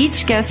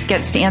 each guest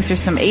gets to answer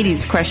some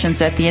 80s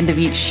questions at the end of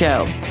each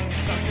show.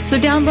 So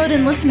download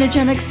and listen to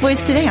Gen X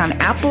Voice today on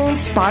Apple,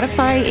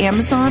 Spotify,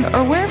 Amazon,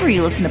 or wherever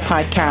you listen to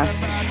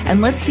podcasts,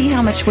 and let's see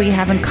how much we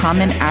have in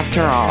common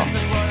after all.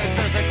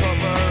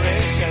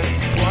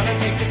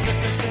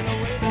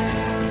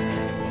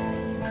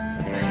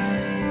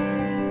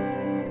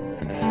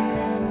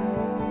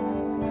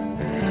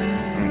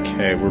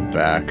 Okay, we're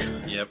back.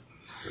 Yep.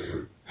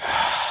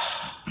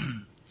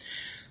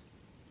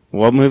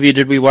 What movie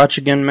did we watch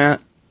again, Matt?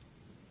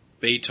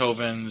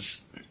 Beethoven's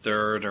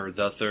Third or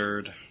The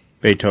Third.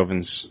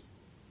 Beethoven's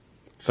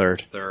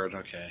Third. Third,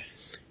 okay.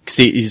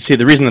 See,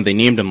 the reason that they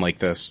named him like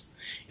this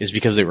is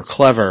because they were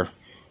clever.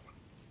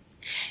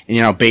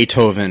 And,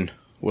 Beethoven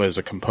was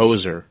a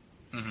composer.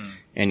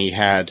 And he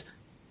had,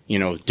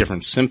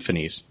 different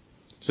symphonies.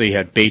 So you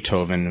had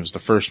Beethoven, it was the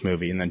first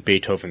movie, and then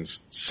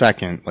Beethoven's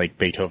second, like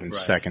Beethoven's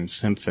second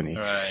symphony.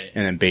 Right.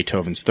 And then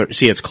Beethoven's third.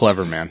 See, it's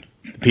clever, man.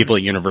 The people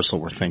at Universal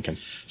were thinking.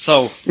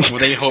 So, were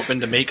they hoping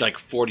to make like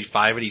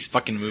 45 of these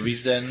fucking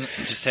movies then?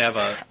 Just have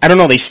a... I don't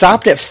know, they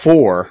stopped at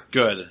 4.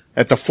 Good.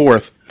 At the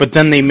 4th, but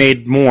then they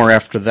made more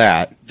after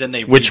that. Then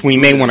they which we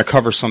may want to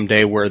cover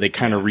someday where they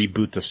kind of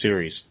reboot the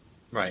series.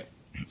 Right.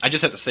 I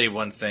just have to say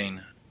one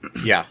thing.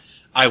 Yeah.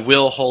 I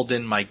will hold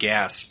in my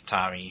gas,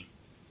 Tommy.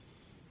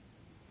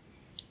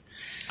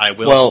 I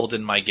will hold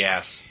in my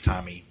gas,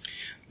 Tommy.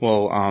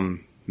 Well,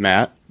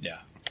 Matt. Yeah.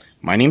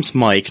 My name's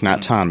Mike,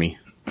 not Tommy.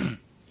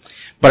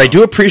 But I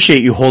do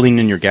appreciate you holding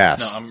in your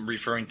gas. No, I'm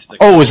referring to the...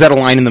 Oh, is that a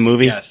line in the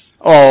movie? Yes.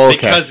 Oh, okay.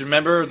 Because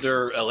remember,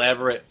 they're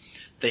elaborate...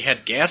 They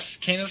had gas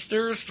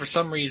canisters for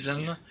some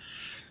reason.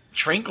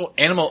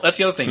 That's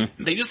the other thing.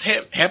 They just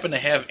happened to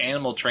have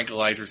animal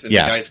tranquilizers in the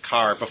guy's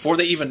car before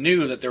they even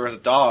knew that there was a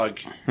dog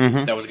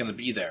that was going to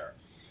be there.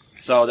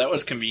 So that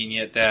was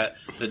convenient that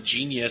the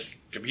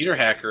genius computer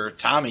hacker,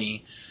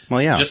 Tommy,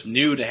 just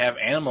knew to have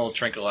animal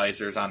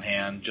tranquilizers on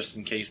hand just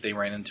in case they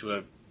ran into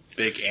a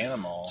big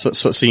animal.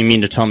 So you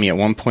mean to tell me at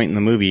one point in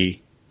the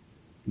movie,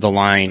 the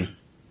line,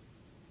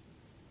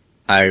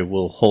 I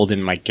will hold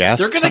in my gas?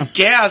 They're going to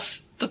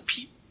gas the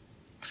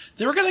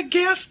They were going to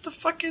gas the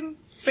fucking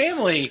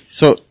family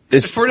for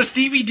this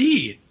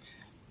DVD.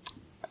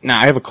 Now,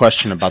 I have a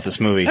question about this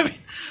movie. I mean,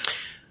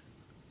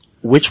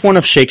 which one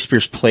of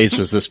Shakespeare's plays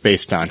was this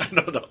based on? I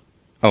don't know.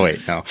 Oh,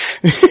 wait, no.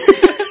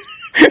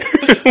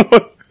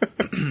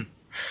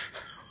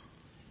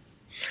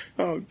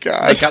 Oh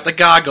God! They got the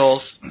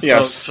goggles,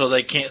 Yes. so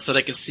they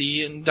can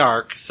see in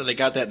dark. So they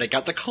got that. They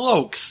got the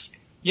cloaks.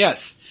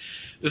 Yes,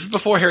 this is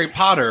before Harry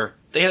Potter.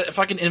 They had a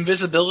fucking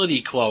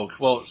invisibility cloak.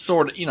 Well,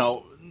 sort of,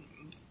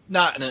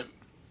 not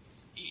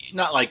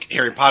like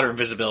Harry Potter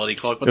invisibility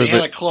cloak, but they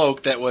had a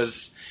cloak that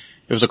was.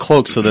 It was a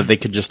cloak so that they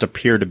could just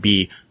appear to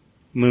be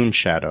moon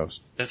shadows.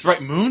 That's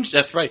right, moon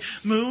shadow. Shadow,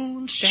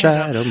 moon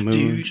shadow.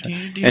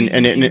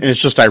 And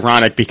it's just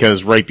ironic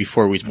because right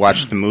before we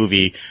watched the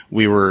movie,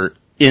 we were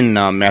in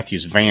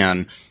Matthew's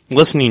van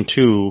listening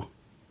to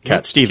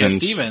Cat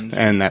Stevens,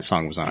 and that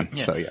song was on.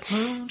 Yeah. So yeah.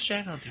 Moon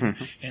shadow,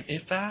 and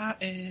if I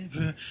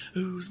ever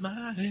lose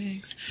my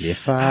legs,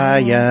 If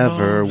I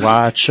ever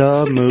watch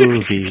a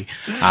movie,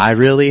 I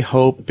really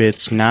hope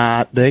it's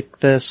not like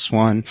this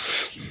one.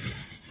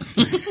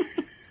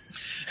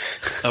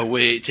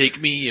 away, take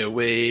me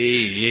away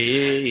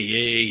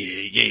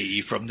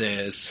from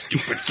this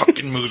stupid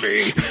fucking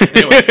movie.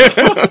 Anyway,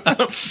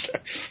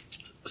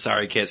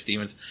 sorry, Cat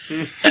Stevens.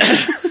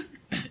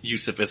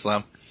 Yusuf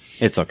Islam.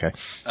 It's okay.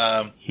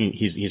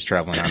 He's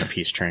traveling on a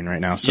peace train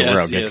right now, so yes,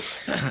 we're all good.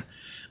 Yes.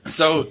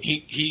 So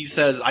he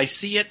says, I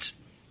see it,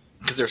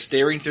 because they're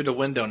staring through the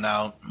window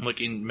now,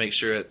 looking to make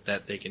sure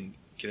that they can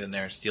get in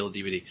there and steal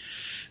the DVD.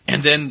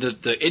 And then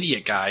the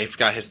idiot guy, I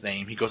forgot his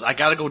name, he goes, I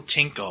gotta go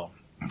tinkle.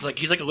 It's like,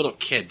 he's like a little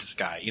kid, this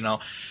guy,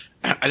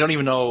 I don't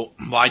even know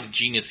why the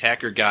genius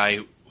hacker guy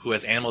who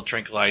has animal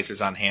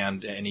tranquilizers on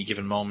hand at any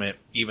given moment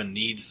even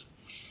needs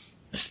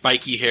a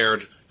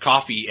spiky-haired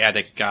coffee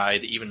addict guy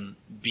to even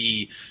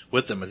be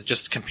with them. Is it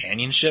just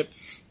companionship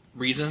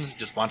reasons?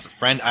 Just wants a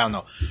friend? I don't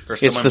know. Or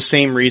It's the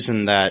same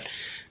reason that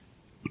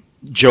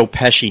Joe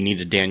Pesci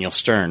needed Daniel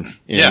Stern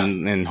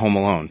in Home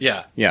Alone.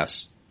 Yeah.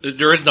 Yes.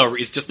 There is no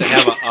reason, just to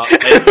have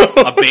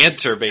a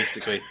banter,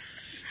 basically.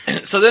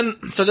 So then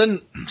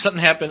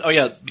something happened. Oh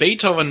yeah,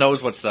 Beethoven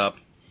knows what's up.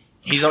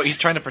 He's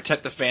trying to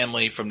protect the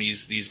family from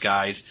these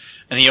guys,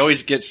 and he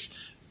always gets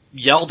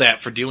yelled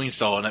at for doing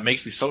so, and it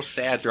makes me so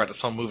sad throughout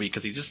this whole movie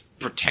because he's just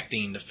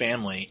protecting the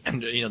family,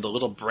 and the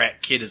little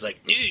brat kid is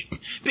like,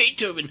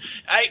 Beethoven,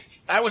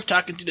 I was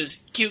talking to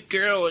this cute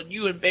girl and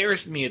you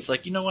embarrassed me. It's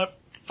like, you know what?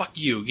 Fuck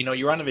you.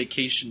 You're on a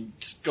vacation.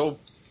 Just go.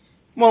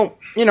 Well,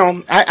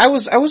 I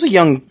was a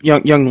young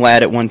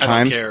lad at one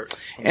time. I don't care.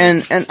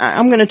 And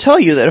I'm going to tell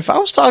you that if I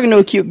was talking to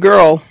a cute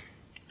girl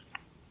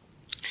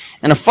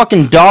and a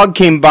fucking dog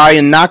came by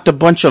and knocked a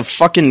bunch of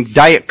fucking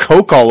Diet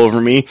Coke all over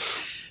me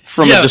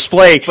from a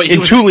display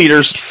in 2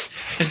 liters.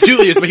 In 2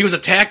 liters, but he was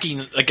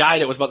attacking a guy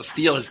that was about to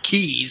steal his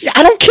keys. Yeah,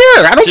 I don't care.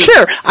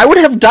 I would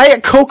have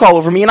Diet Coke all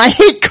over me, and I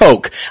hate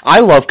Coke.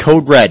 I love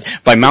Code Red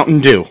by Mountain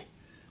Dew.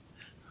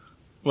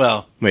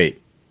 Well,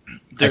 wait.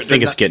 I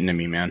think it's getting to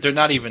me, man. They're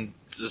not even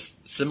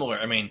just similar.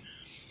 I mean,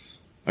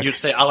 you'd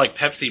say I like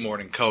Pepsi more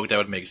than Coke. That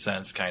would make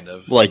sense, kind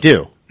of. Well, I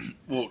do.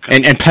 Well,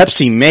 and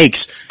Pepsi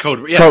makes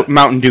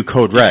Mountain Dew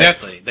Code Red.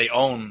 Exactly. They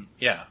own,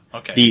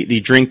 okay. The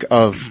drink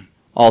of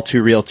all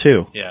too real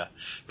too. Yeah.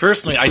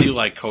 Personally, I do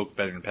like Coke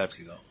better than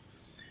Pepsi, though.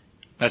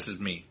 That's just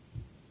me.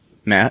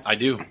 Matt? I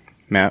do.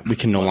 Matt, we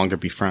can no longer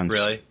be friends.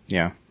 Really?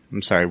 Yeah.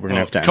 I'm sorry. We're going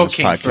to have to end Coke this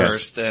came podcast.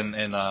 first, and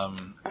And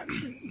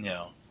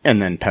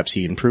then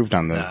Pepsi improved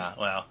on the...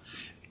 well,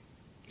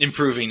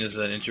 improving is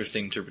an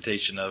interesting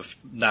interpretation of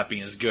not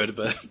being as good,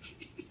 but...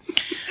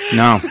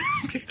 No.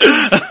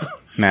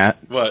 Matt.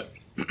 What?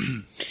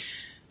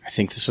 I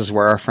think this is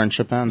where our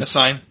friendship ends. That's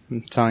fine. I'm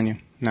telling you.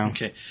 No.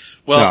 Okay.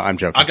 Well, no, I'm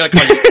joking. I'm gonna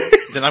call you...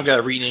 Then I've got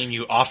to rename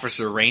you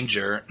Officer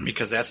Ranger,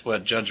 because that's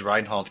what Judge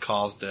Reinhold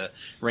calls the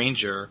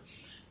Ranger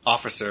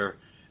officer.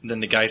 And then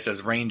the guy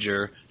says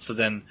Ranger, so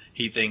then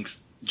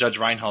Judge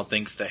Reinhold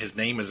thinks that his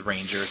name is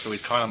Ranger, so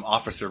he's calling him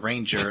Officer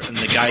Ranger, and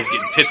the guy's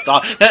getting pissed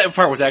off. That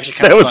part was actually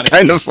kind of funny. That was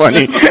kind of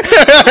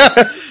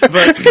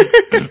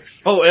funny.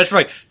 Oh, that's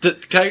right.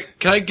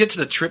 Can I get to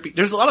the trippy?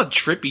 There's a lot of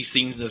trippy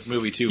scenes in this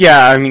movie too.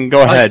 Yeah, I mean,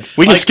 go ahead.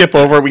 We can skip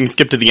over. We can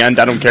skip to the end.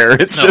 I don't care.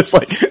 It's just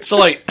like so,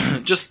 like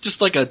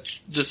just like a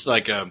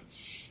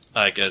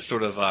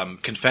sort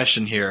of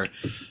confession here.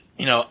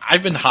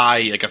 I've been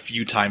high like a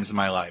few times in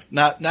my life.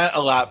 Not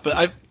a lot,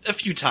 but a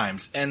few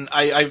times. And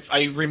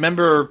I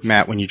remember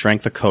Matt, when you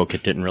drank the Coke,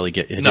 it didn't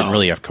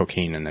really have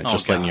cocaine in it.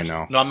 Just letting you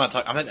know. No, I'm not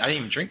talking. I didn't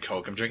even drink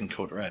Coke. I'm drinking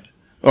Code Red.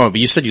 Oh,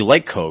 but you said you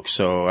like Coke,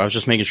 so I was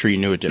just making sure you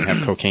knew it didn't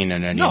have cocaine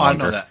in it any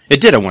longer. I know that.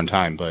 It did at one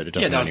time, but it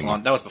doesn't anymore.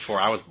 That was before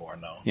I was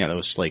born, though. Yeah, that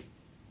was like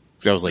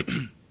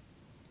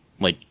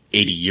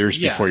 80 years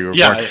before you were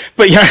born.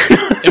 But yeah.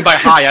 And by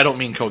high, I don't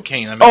mean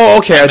cocaine. I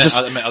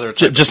meant other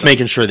just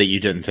making sure that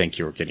you didn't think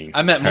you were getting.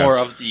 I meant more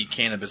of the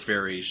cannabis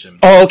variation.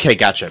 Oh, okay,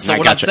 gotcha.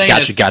 So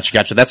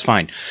Gotcha. That's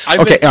fine.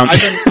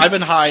 I've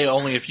been high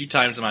only a few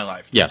times in my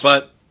life. Yes,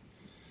 but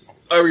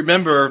I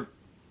remember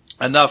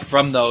enough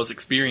from those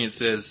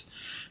experiences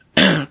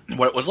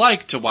what it was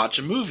like to watch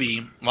a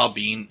movie while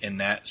being in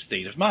that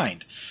state of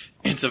mind.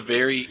 It's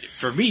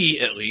for me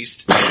at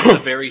least, it's a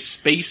very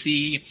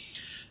spacey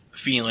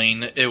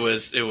feeling. It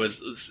was,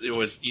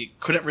 you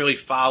couldn't really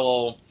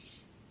follow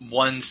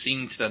one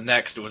scene to the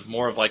next. It was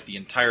more of like the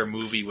entire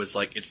movie was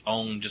like its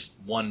own just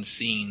one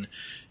scene,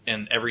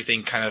 and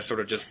everything kind of sort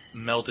of just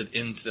melted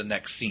into the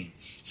next scene.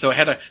 So it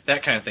had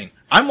that kind of thing.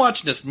 I'm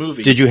watching this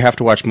movie. Did you have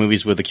to watch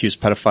movies with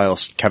accused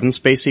pedophile Kevin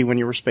Spacey when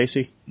you were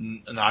Spacey?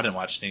 No, I didn't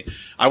watch any.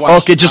 I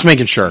watched. Okay, just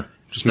making sure.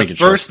 The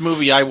first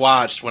movie I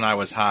watched when I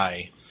was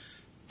high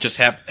just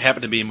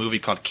happened to be a movie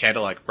called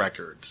Cadillac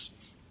Records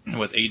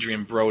with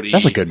Adrian Brody.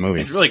 That's a good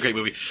movie. It's a really great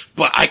movie,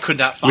 but I could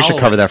not follow it. We should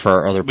cover that for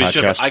our other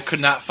podcast. I could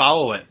not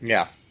follow it.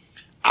 Yeah.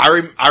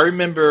 I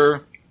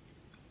remember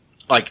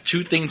like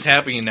two things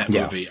happening in that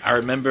movie. I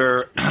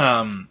remember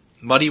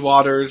Muddy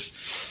Waters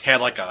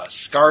had like a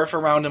scarf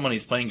around him when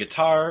he's playing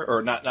guitar,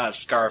 or not a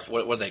scarf.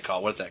 What do they call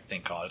it? What's that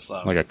thing called? It's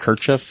like a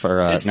kerchief,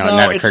 or not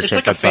a kerchief. It's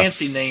like a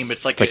fancy name.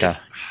 It's like a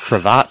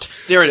cravat.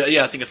 There it is.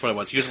 Yeah, I think that's what it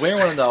was. He was wearing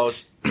one of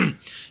those, and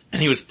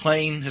he was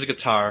playing his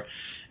guitar.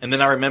 And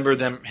then I remember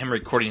him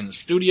recording in the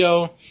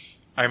studio.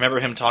 I remember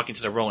him talking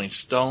to the Rolling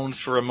Stones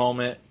for a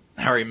moment.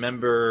 I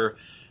remember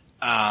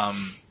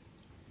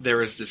there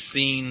was this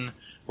scene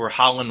where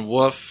Howlin'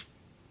 Wolf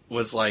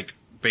was like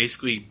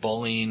basically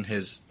bullying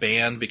his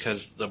band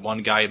because the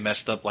one guy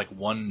messed up like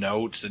one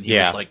note, and he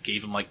was like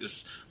gave him like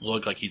this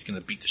look like he's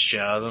gonna beat the shit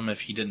out of him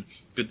if he didn't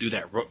do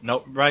that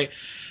note right.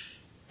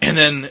 And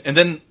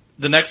then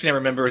the next thing I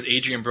remember is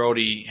Adrian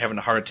Brody having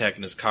a heart attack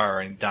in his car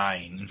and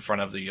dying in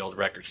front of the old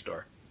record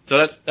store. So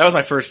that was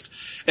my first.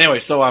 Anyway,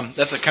 so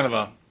that's a kind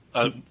of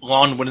a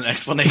long-winded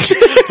explanation.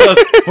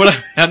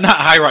 I'm not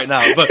high right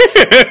now,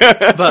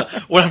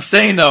 but what I'm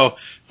saying though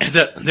is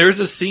that there's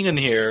a scene in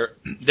here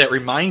that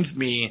reminds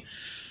me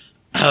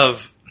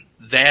of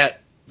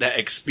that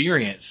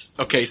experience.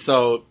 Okay,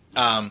 so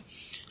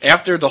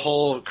after the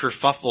whole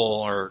kerfuffle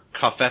or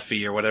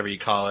cuffeffy or whatever you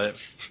call it,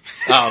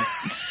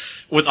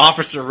 with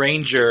Officer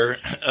Ranger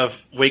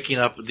of waking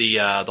up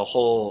the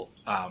whole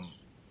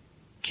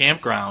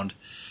campground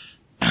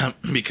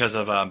because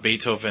of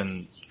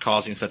Beethoven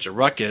causing such a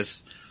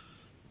ruckus,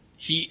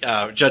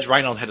 Judge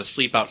Reinhold had to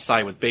sleep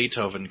outside with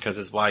Beethoven because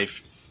his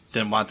wife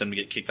didn't want them to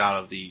get kicked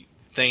out of the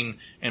thing,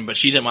 but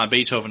she didn't want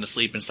Beethoven to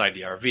sleep inside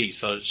the RV,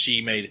 so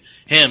she made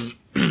him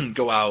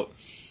go out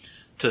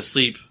to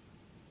sleep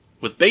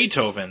with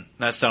Beethoven.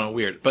 That sounded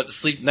weird, but to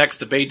sleep next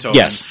to Beethoven.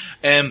 Yes.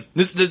 And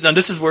this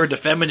is where the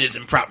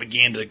feminism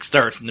propaganda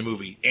starts in the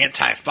movie.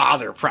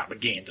 Anti-father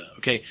propaganda.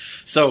 Okay.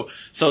 So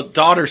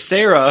daughter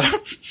Sarah,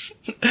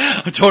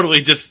 I'm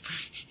totally just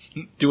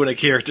doing a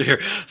character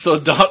here. So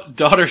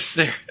daughter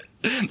Sarah,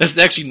 that's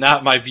actually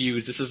not my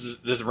views. This is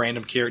this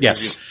random character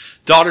yes. view.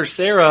 Daughter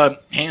Sarah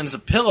hands a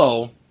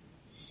pillow,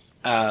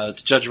 to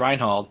Judge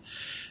Reinhold.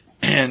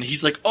 And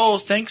he's like, "Oh,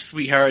 thanks,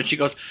 sweetheart." And she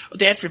goes, "Oh,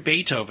 that's for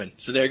Beethoven."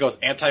 So there goes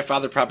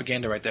anti-father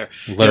propaganda right there.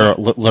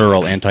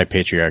 Literal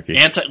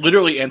anti-patriarchy.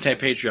 Literally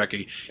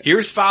anti-patriarchy.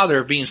 Here's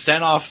father being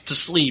sent off to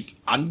sleep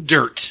on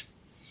dirt.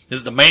 This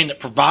is the man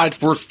that provides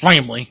for his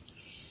family.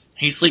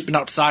 He's sleeping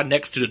outside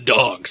next to the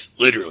dogs,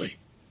 literally.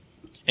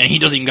 And he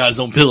doesn't even got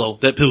his own pillow.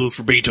 That pillow's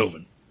for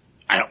Beethoven.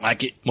 I don't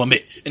like it one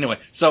bit. Anyway,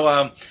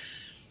 so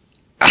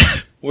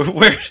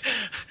where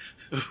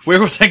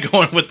was I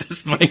going with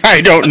this, Mike? I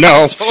don't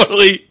know.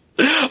 Totally.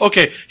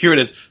 Okay, here it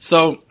is.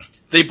 So,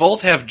 they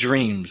both have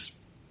dreams.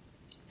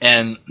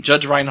 And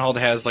Judge Reinhold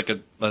has like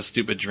a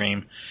stupid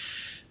dream.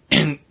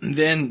 And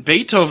then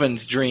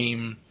Beethoven's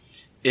dream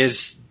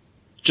is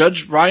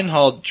Judge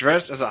Reinhold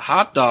dressed as a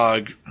hot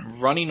dog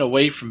running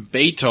away from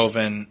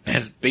Beethoven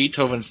as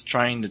Beethoven's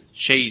trying to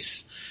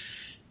chase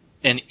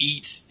and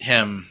eat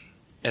him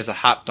as a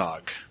hot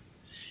dog.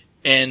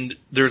 And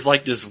there's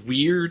like this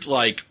weird,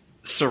 like,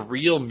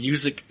 surreal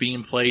music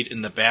being played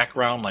in the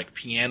background, like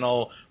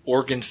piano,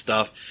 organ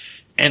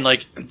stuff, and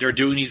like they're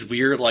doing these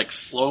weird like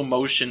slow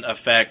motion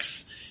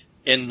effects,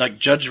 and like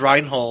Judge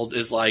Reinhold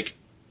is like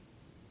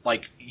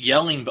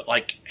yelling, but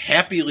like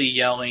happily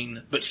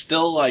yelling, but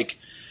still like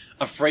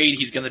afraid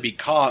he's going to be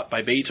caught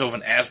by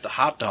Beethoven as the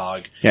hot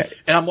dog. Yeah.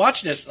 And I'm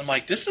watching this and I'm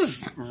like, this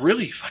is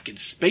really fucking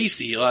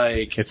spacey.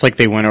 Like, it's like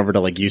they went over to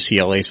like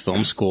UCLA's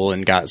film school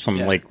and got some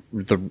like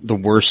the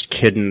worst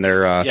kid in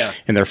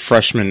their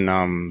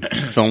freshman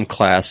film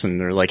class, and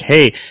they're like,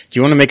 "Hey, do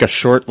you want to make a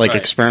short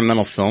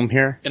experimental film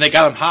here?" And they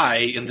got him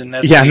high, and then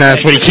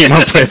that's what he came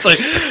up with. Like,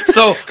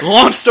 so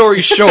long story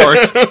short,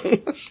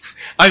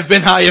 I've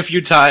been high a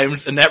few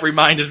times, and that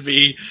reminded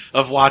me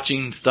of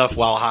watching stuff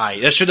while high.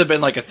 That should have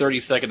been like a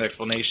 30-second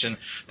explanation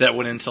that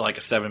went into like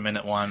a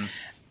 7-minute one,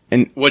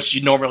 and which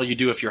you normally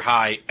do if you're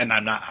high, and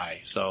I'm not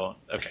high. So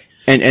okay.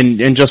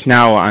 And just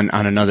now on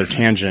another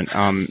tangent,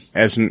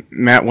 as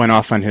Matt went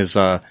off on his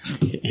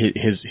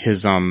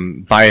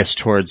bias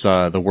towards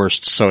the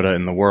worst soda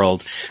in the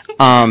world,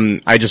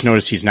 I just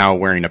noticed he's now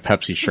wearing a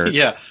Pepsi shirt.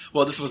 Yeah.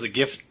 Well, this was a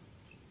gift.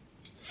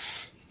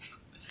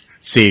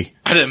 See,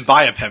 I didn't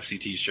buy a Pepsi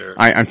t-shirt.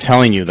 I'm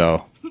telling you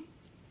though,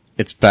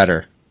 it's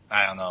better.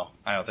 I don't know.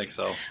 I don't think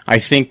so. I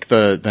think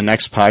the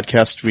next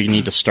podcast we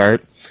need to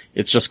start,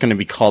 it's just going to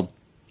be called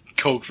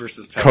Coke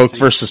versus Pepsi. Coke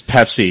versus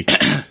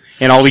Pepsi.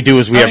 And all we do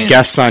is we have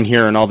guests on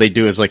here, and all they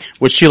do is like,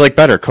 which do you like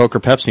better, Coke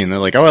or Pepsi? And they're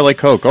like, oh, I like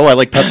Coke. Oh, I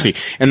like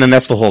Pepsi. And then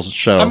that's the whole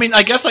show. I mean,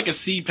 I guess I could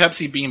see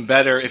Pepsi being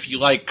better if you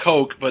like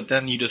Coke, but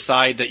then you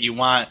decide that you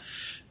want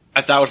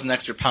 1,000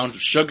 extra pounds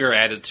of sugar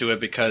added to it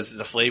because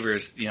the flavor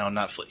is, it's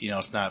not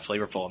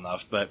flavorful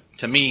enough. But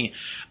to me,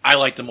 I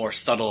like the more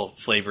subtle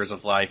flavors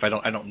of life. I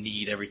don't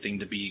need everything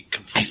to be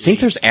completely. I think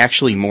there's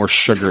actually more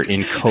sugar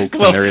in Coke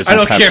than there is in Pepsi. I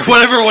don't care.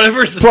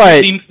 Whatever is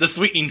the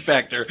sweetening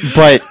factor.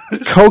 But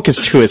Coke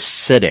is too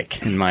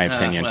acidic, in my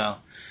opinion.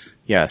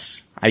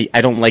 Yes.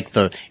 I don't like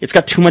it's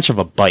got too much of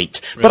a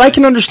bite. Really? But I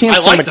can understand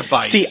somebody. Like the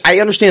bite. See,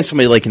 I understand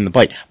somebody liking the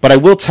bite. But I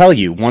will tell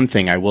you, one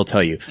thing I will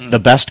tell you. The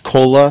best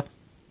cola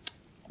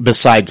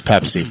besides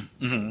Pepsi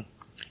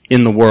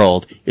in the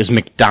world is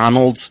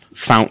McDonald's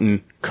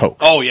Fountain Coke.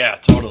 Oh yeah,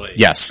 totally.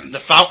 Yes. The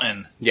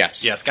fountain.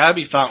 Yes. Yes, gotta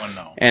be fountain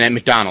though. And at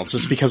McDonald's,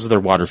 it's because of their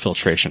water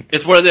filtration.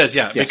 It's what it is,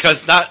 yeah. Yes.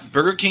 Because not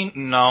Burger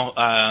King, no,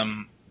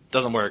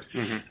 doesn't work.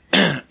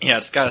 Yeah,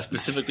 it's gotta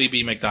specifically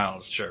be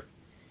McDonald's, sure.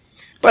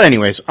 But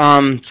anyways,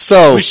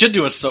 so we should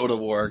do a soda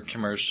war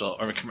commercial,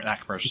 or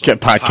not commercial.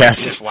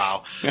 Podcast.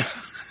 Wow.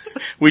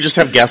 We just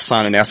have guests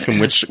on and ask them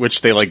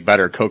which they like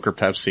better, Coke or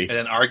Pepsi. And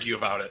then argue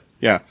about it.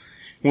 Yeah.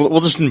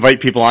 We'll just invite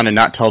people on and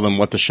not tell them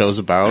what the show's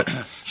about.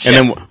 And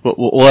then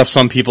we'll have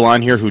some people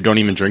on here who don't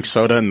even drink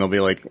soda, and they'll be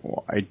like,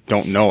 well, I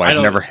don't know.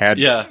 I've never had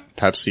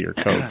Pepsi or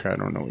Coke. I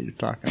don't know what you're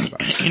talking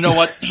about. You know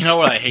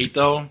what I hate,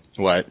 though?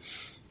 What?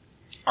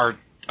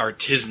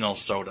 Artisanal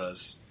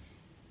sodas.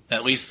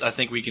 At least I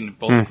think we can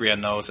both agree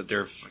on those that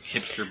they're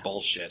hipster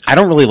bullshit. I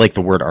don't really like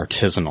the word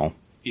artisanal.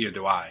 Either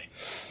do I.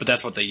 But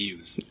that's what they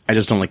use. I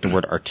just don't like the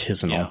word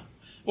artisanal. Yeah.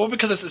 Well,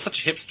 because it's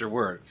such a hipster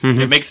word.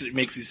 It makes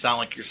you sound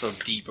like you're so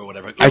deep or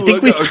whatever. I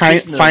think we've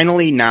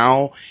finally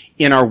now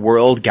in our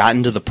world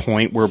gotten to the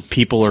point where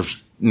people are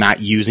not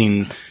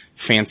using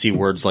fancy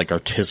words like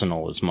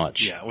artisanal as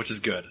much. Yeah, which is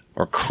good.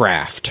 Or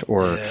craft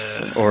or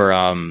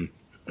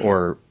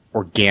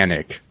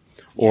organic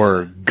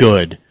or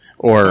good.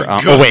 Or,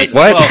 oh wait,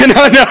 what? Well,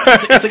 no.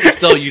 I think they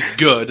still use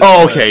good.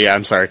 Oh, okay, yeah,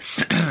 I'm sorry.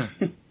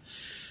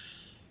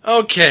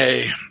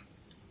 Okay.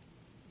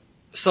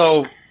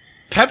 So,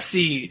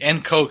 Pepsi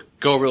and Coke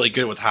go really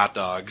good with hot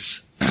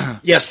dogs.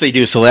 Yes, they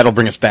do, so that'll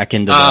bring us back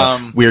into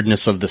the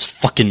weirdness of this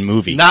fucking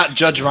movie. Not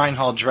Judge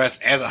Reinhold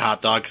dressed as a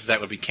hot dog, because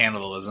that would be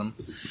cannibalism.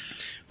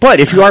 But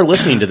if you are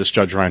listening to this,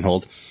 Judge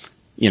Reinhold,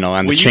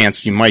 on the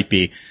chance you might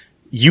be,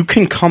 you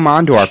can come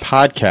onto our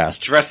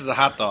podcast. Dressed as a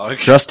hot dog.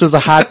 Dressed as a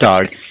hot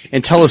dog,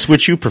 and tell us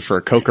which you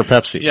prefer, Coke or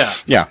Pepsi. Yeah.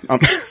 Yeah.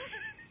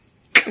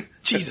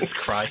 Jesus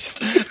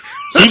Christ.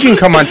 He can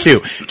come on too.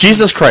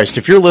 Jesus Christ,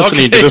 if you're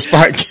listening to this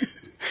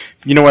podcast,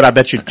 you know what I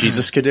bet you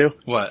Jesus could do?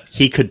 What?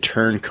 He could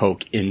turn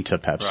Coke into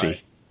Pepsi.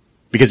 Right.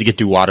 Because he could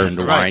do water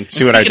into wine.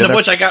 See what I did Speaking there? of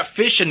which, I got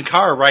fish and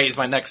car right is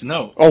my next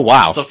note. Oh,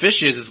 wow. So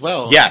fishes as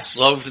well. Yes.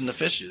 Loaves into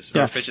fishes.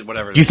 Or fishes,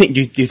 whatever. Do you think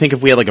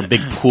if we had like a big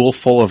pool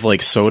full of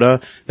like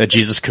soda that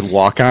Jesus could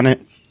walk on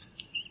it?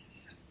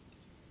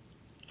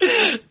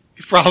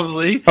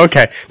 Probably.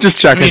 Okay, just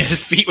checking. I mean,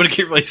 his feet would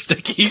get really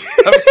sticky.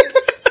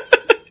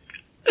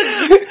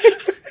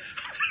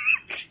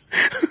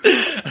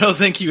 I don't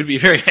think he would be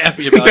very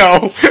happy about it.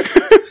 No.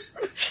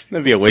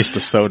 That'd be a waste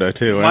of soda,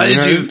 too. Why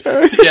did you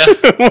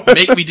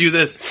make me do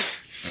this?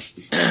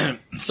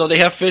 So they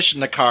have fish in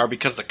the car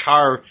because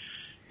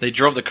they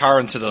drove the car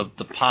into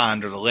the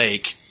pond or the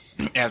lake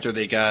after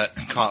they got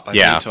caught by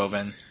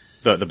Beethoven.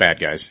 The bad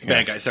guys.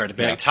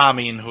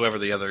 Tommy and whoever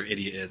the other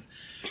idiot is.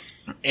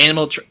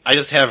 I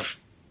just have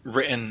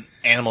written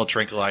animal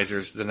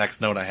tranquilizers, the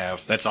next note I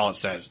have. That's all it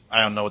says.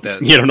 I don't know what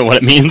that is. You don't know what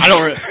it means?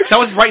 So I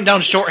was writing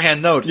down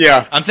shorthand notes.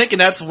 Yeah. I'm thinking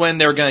that's when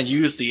they were going to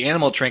use the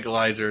animal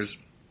tranquilizers.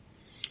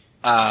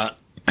 But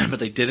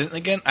they didn't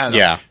again? I don't know.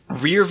 Yeah.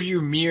 Rear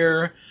view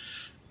mirror.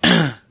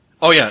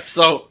 Oh yeah,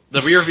 so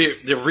the rear,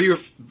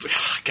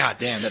 god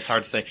damn, that's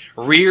hard to say.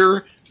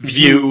 Rear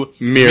view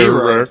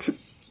mirror.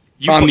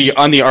 On the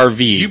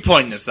RV. You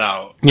pointing this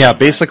out. Yeah,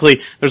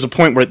 basically, there's a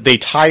point where they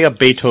tie up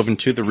Beethoven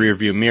to the rear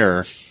view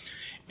mirror,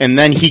 and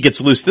then he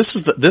gets loose. This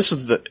is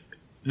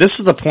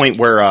the point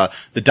where,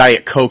 the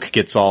Diet Coke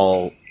gets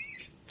all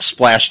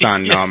splashed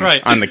on,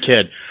 on the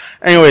kid.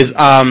 Anyways,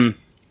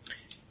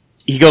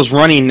 he goes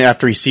running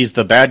after he sees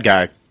the bad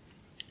guy,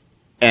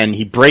 and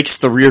he breaks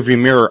the rearview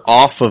mirror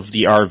off of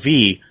the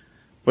RV,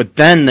 but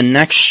then the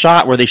next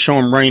shot where they show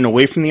him running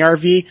away from the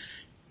RV,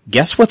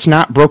 guess what's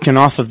not broken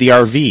off of the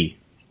RV?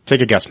 Take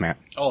a guess, Matt.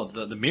 Oh,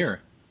 the mirror.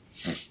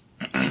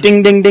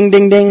 Ding, ding, ding,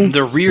 ding, ding.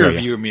 The rear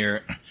view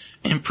mirror.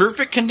 In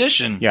perfect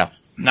condition. Yeah.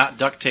 Not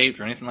duct taped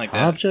or anything like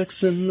that.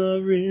 Objects in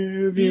the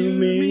rear view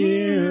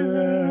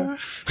mirror.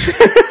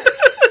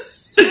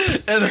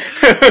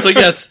 So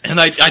yes, and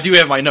I do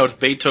have my notes.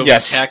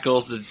 Beethoven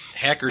tackles the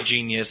hacker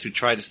genius who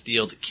tried to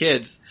steal the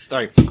keys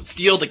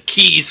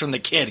from the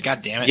kid.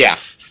 God damn it. Yeah.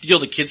 Steal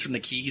the kids from the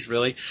keys,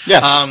 really?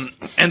 Yes.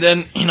 And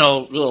then,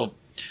 little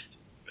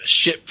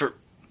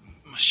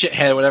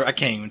shithead, whatever, I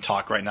can't even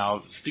talk right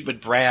now.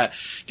 Stupid brat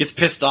gets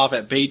pissed off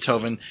at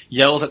Beethoven,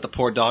 yells at the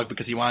poor dog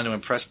because he wanted to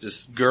impress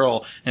this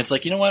girl, and it's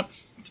like, you know what?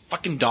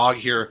 fucking dog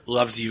here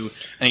loves you,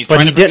 and he's But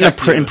trying he to protect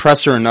didn't you.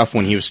 impress her enough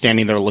when he was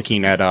standing there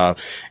looking at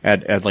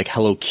like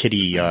Hello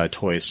Kitty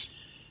toys.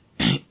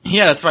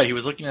 Yeah, that's right. He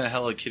was looking at a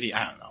Hello Kitty.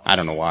 I don't know. I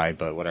don't know why,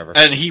 but whatever.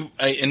 And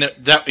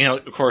that, you know,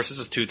 of course, this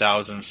is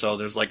 2000, so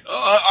there's like,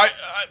 I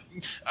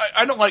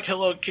don't like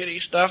Hello Kitty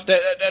stuff.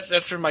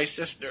 That's for my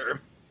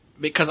sister.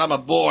 Because I'm a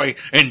boy,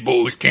 and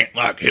boys can't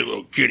like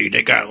Hello Kitty.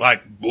 They gotta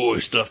like boy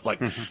stuff like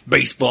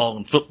baseball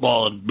and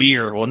football and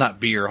beer. Well, not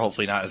beer,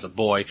 hopefully not as a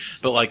boy,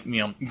 but like,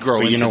 you know, grow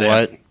But into you know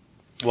that. what?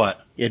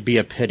 What? It'd be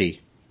a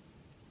pity.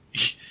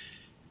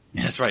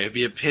 That's right. It'd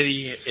be a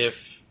pity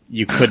if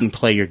You couldn't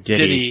play your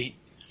Diddy,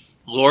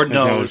 Lord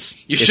knows,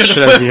 you It should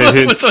should have have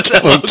been with that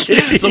Hello little,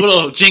 Kitty. it's a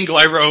little jingle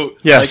I wrote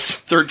Yes.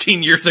 like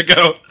 13 years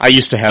ago. I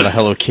used to have a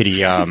Hello Kitty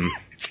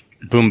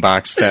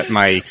boombox that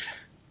my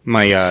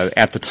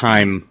at the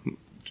time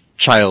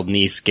child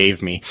niece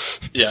gave me.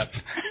 Yeah.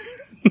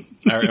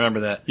 I remember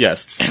that.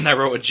 Yes. And I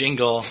wrote a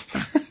jingle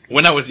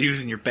when I was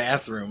using your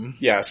bathroom.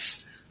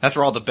 Yes. That's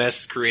where all the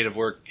best creative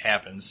work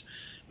happens,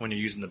 when you're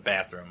using the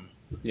bathroom.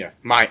 Yeah.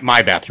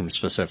 My bathroom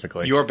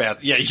specifically. Your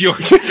bath. Yeah,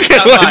 yours.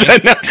 Not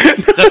mine.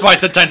 That's why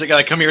sometimes I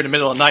gotta come here in the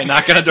middle of the night,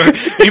 knock on the door.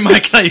 Hey,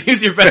 Mike, can I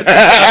use your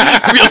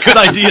bathroom? Real good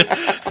idea.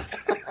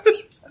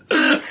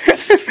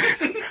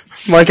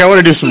 Mike, I want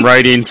to do some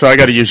writing, so I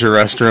got to use your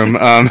restroom.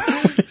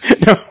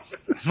 No.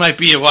 Might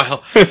be a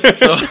while.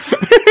 So,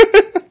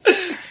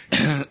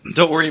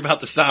 don't worry about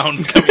the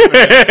sounds coming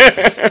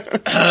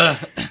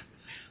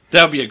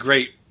that would be a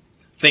great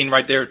thing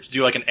right there to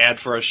do like an ad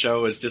for a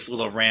show is this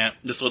little rant,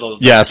 this little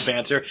Yes.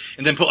 banter,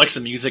 and then put like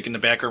some music in the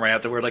background right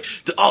afterward, like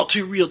the All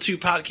Too Real 2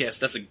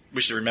 podcast.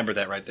 We should remember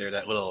that right there,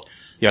 that little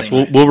Yes,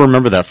 thing. we'll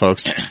remember that,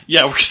 folks.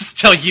 Yeah, we're just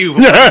tell you.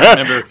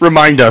 Remember.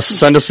 Remind us.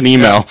 Send us an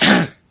email.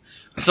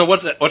 So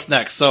what's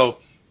next? So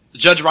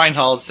Judge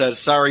Reinhold says,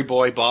 "Sorry,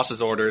 boy,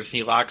 boss's orders."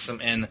 He locks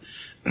him in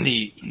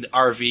the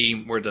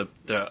RV where the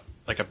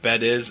like a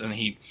bed is, and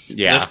he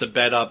lifts the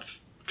bed up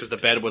because the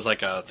bed was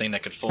like a thing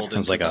that could fold. It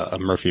was like a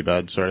Murphy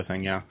bed sort of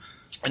thing, yeah.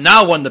 And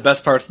now one of the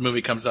best parts of the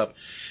movie comes up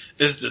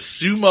is the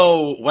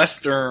sumo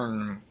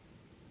western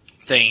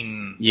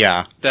thing.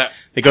 Yeah. That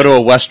They go to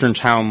a western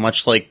town,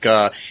 much like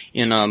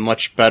in a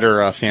much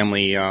better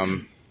family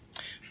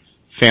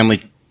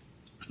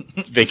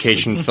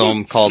vacation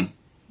film called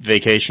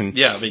Vacation.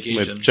 Yeah, Vacation.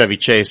 With Chevy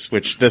Chase,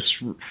 which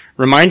this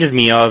reminded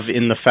me of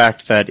in the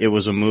fact that it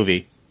was a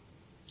movie.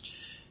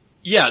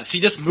 Yeah, see,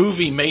 this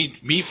movie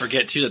made me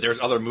forget, too, that there's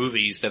other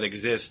movies that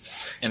exist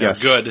and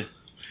Yes. are good.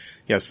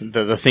 Yes,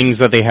 the things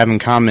that they have in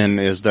common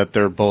is that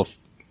they're both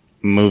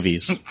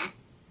movies.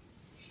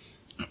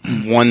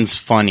 One's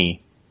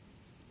funny.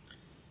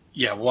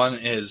 Yeah, one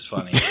is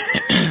funny.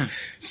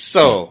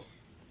 So,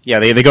 yeah,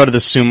 they go to the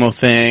sumo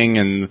thing,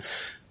 and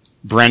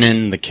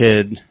Brennan, the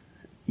kid,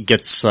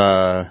 gets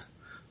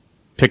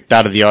picked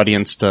out of the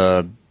audience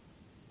to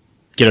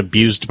get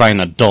abused by an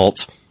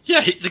adult.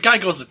 Yeah, the guy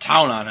goes to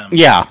town on him.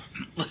 Yeah.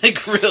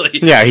 Like, really?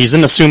 Yeah, he's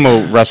in a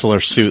sumo wrestler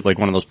suit, like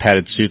one of those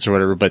padded suits or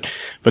whatever, but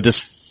this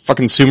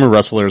fucking sumo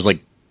wrestler is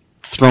like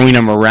throwing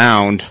him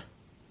around,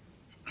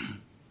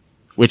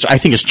 which I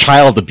think is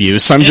child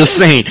abuse. I'm just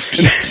saying.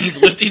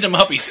 He's lifting him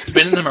up, he's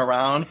spinning him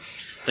around.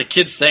 The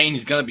kid's saying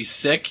he's gonna be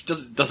sick.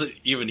 Doesn't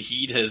even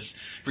heed his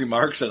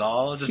remarks at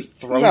all. Just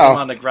throws him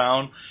on the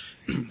ground.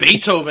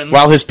 Beethoven.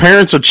 While his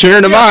parents are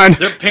cheering him on.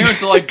 Their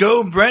parents are like,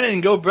 go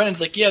Brennan, go Brennan.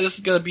 It's like, yeah, this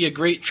is going to be a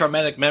great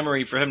traumatic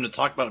memory for him to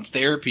talk about in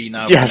therapy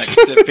now Yes.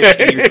 for the next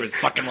 15 years of his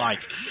fucking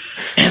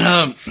life.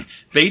 And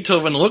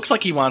Beethoven looks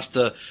like he wants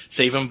to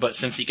save him, but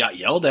since he got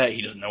yelled at,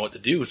 he doesn't know what to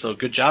do. So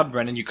good job,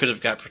 Brennan. You could have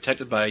got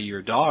protected by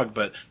your dog,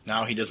 but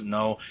now he doesn't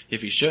know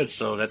if he should,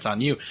 so that's on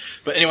you.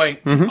 But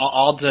anyway,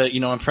 all to,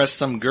 impress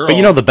some girl.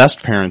 But the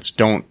best parents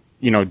don't,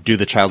 do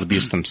the child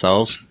abuse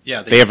themselves.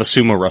 Yeah, they have a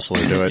sumo wrestler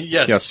do it.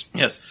 Yes.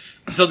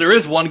 So there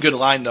is one good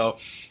line, though,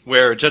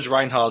 where Judge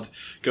Reinhold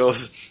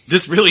goes,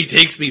 "This really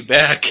takes me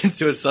back," and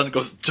to his son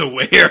goes, "To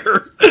where?"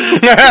 When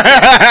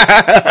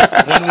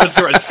was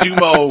there a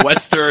sumo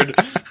western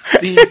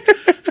theme?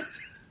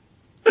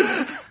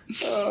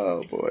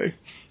 Oh, boy.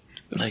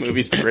 This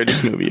movie's the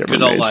greatest movie ever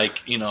Good made.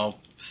 old,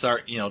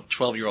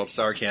 12-year-old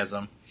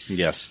sarcasm.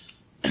 Yes.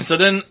 And so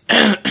then,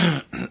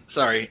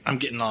 sorry, I'm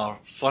getting all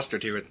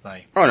flustered here with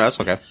my... Oh, no, that's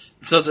okay.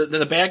 So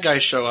the bad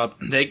guys show up,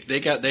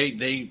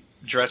 they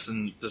dress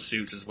in the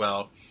suits as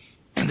well.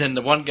 And then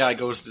the one guy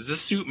goes, "Does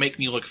this suit make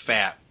me look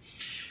fat?"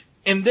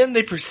 And then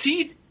they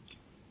proceed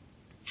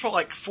for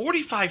like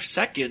 45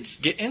 seconds,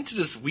 get into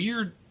this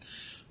weird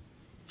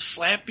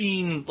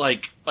slapping,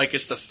 like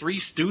it's the Three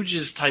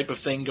Stooges type of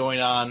thing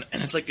going on.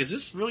 And it's like, is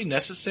this really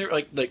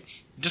necessary? Like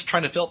just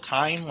trying to fill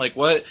time? Like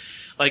what?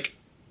 Like,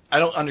 I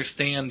don't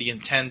understand the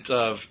intent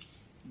of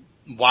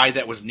why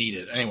that was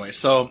needed. Anyway,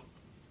 so...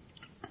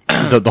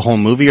 The whole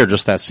movie or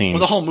just that scene? Well,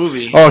 the whole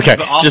movie. Oh, okay.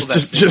 But also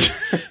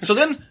Just. So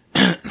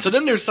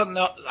then there's something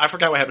else. I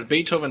forgot what happened.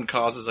 Beethoven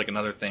causes like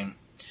another thing.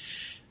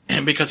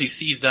 And because he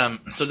sees them,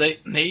 so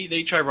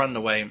they try running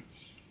away.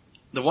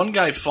 The one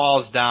guy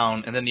falls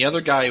down, and then the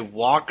other guy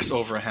walks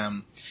over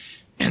him,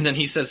 and then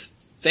he says,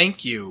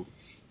 "Thank you."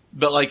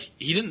 But, like,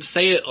 he didn't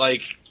say it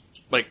like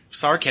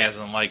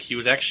sarcasm. Like, he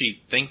was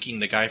actually thanking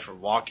the guy for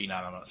walking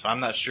on him. So I'm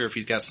not sure if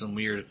he's got some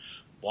weird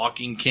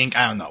walking kink.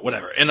 I don't know.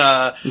 Whatever. And,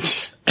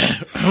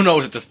 who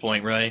knows at this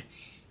point, really?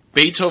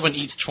 Beethoven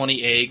eats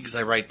 20 eggs.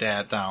 I write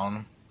that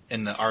down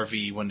in the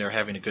RV when they're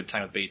having a good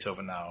time with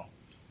Beethoven now.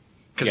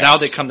 Because now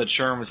they come to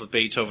terms with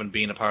Beethoven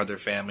being a part of their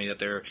family, that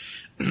they're,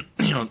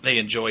 they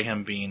enjoy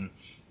him being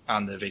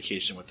on the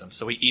vacation with them.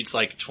 So he eats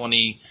like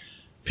 20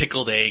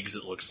 pickled eggs,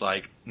 it looks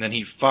like, and then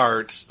he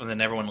farts, and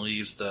then everyone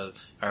leaves the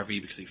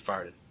RV because he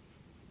farted.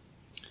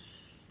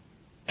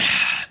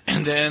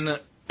 And then,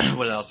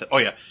 what else? Oh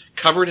yeah,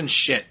 covered in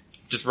shit.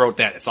 Just wrote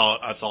that. That's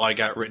all I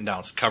got written down.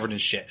 It's covered in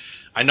shit.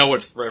 I know what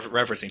it's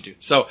referencing to.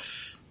 So,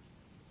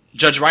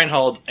 Judge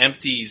Reinhold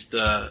empties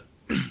the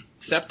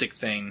septic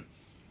thing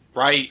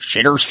right.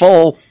 Shitter's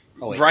full.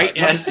 Right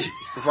at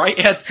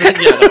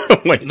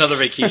another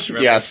vacation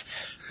reference.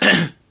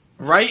 Yes.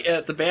 Right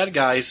at the bad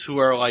guys who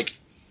are like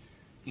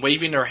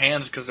waving their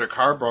hands because their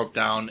car broke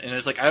down, and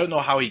it's like, I don't know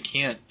how he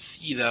can't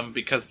see them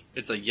because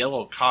it's a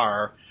yellow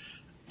car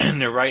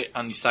and they're right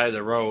on the side of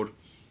the road.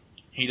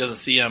 He doesn't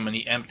see them, and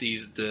he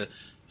empties the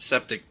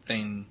septic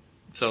thing,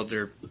 so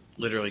they're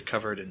literally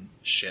covered in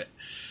shit.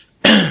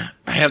 I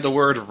have the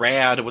word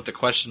rad with the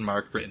question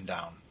mark written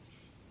down.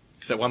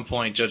 Because at one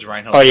point, Judge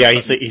Reinhold... Oh yeah,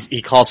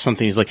 he calls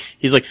something, he's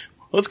like,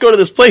 let's go to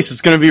this place,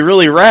 it's gonna be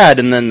really rad,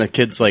 and then the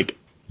kid's like,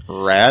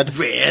 rad?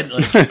 Rad?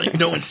 Like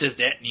no one says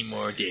that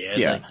anymore, Dad.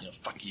 Yeah. Like,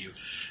 fuck you.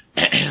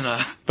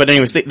 And, but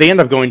anyways, they end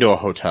up going to a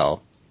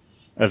hotel,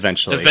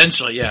 eventually.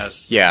 Eventually,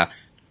 yes. Yeah.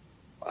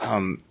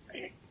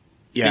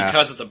 Yeah.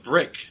 Because of the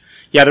brick.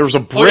 Yeah, there was a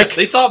brick. Oh, yeah,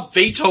 they thought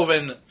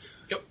Beethoven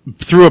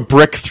threw a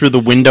brick through the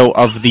window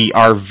of the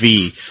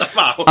RV.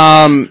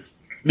 somehow.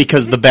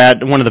 Because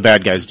one of the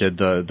bad guys did,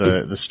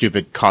 the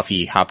stupid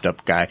coffee hopped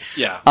up guy.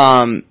 Yeah.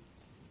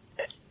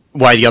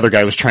 Why the other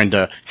guy was trying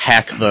to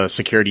hack the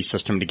security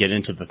system to get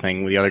into the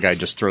thing. The other guy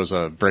just throws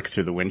a brick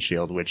through the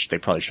windshield, which they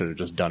probably should have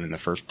just done in the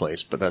first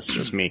place, but that's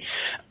just me.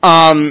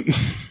 And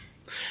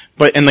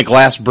the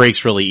glass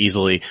breaks really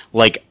easily,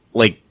 like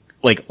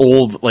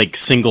old, like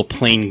single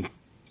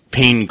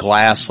pane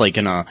glass, like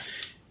in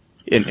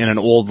an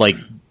old, like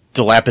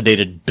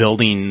dilapidated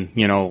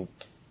building,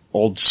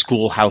 old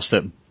schoolhouse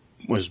that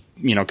was,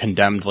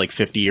 condemned like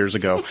 50 years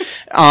ago.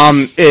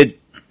 It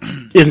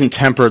isn't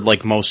tempered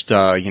like most,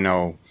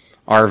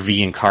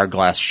 RV and car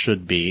glass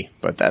should be,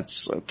 but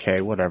that's okay,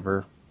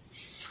 whatever.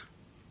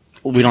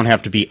 We don't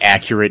have to be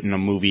accurate in a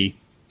movie.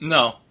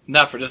 No,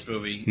 not for this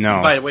movie. No.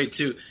 And by the way,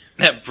 too,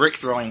 that brick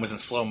throwing was in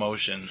slow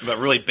motion, but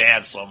really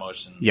bad slow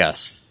motion.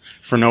 Yes.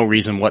 For no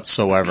reason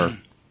whatsoever.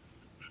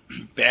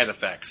 Bad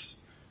effects.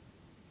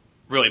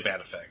 Really bad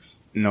effects.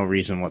 No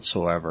reason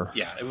whatsoever.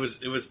 Yeah, it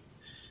was,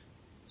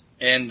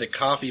 and the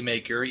coffee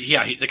maker,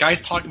 the guy's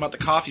talking about the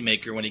coffee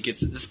maker when he gets,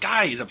 this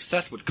guy is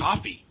obsessed with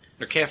coffee,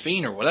 or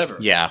caffeine, or whatever.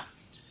 Yeah.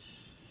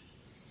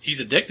 He's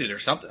addicted or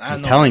something. I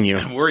don't know. Telling you.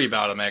 I worry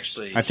about him,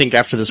 actually. I think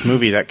after this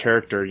movie, that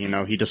character,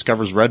 he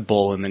discovers Red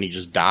Bull and then he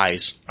just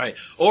dies. Right.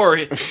 Or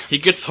he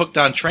gets hooked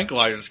on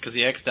tranquilizers because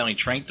he accidentally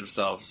tranked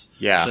himself.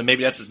 Yeah. So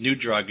maybe that's his new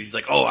drug. He's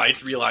like, oh, I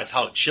just realized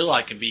how chill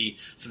I can be.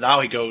 So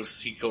now he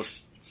goes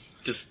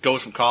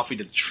from coffee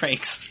to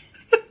tranks.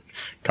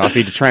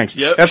 Coffee to tranks.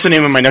 Yep. That's the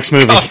name of my next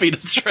movie. Coffee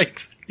to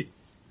tranks.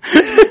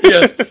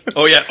 Yeah.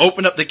 Oh yeah,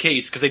 open up the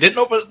case, because they didn't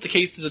open up the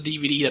case to the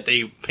DVD that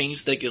they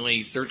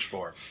painstakingly searched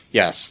for.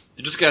 Yes.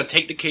 You just gotta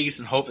take the case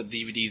and hope that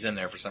the DVD's in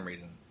there for some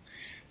reason.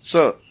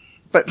 So,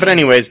 but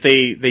anyways,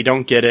 they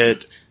don't get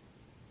it.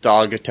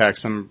 Dog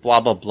attacks them,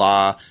 blah, blah,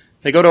 blah.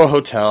 They go to a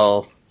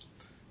hotel.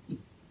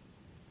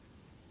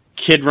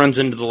 Kid runs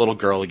into the little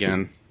girl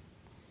again.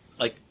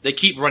 Like, they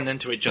keep running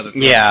into each other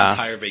throughout this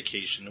entire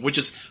vacation, which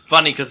is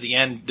funny because the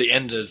end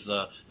is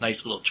a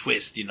nice little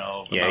twist,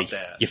 about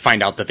that. You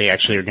find out that they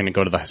actually are going to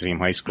go to the same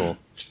high school.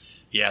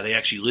 Yeah, they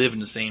actually live in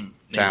the same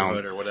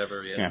neighborhood or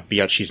whatever. Yeah, but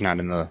yet she's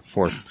not in the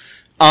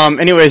fourth.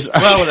 Anyways.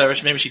 Well, whatever.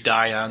 Maybe she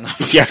died. I don't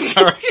know. Yeah.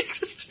 Sorry.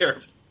 It's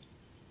terrible.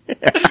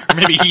 Or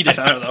maybe he did.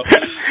 I don't know.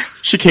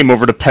 She came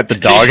over to pet the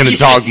dog, and the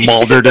dog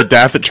mauled her to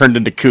death. It turned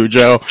into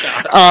Cujo.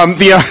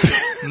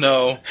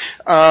 No.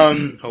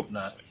 Hope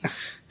not.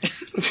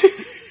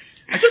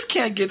 I just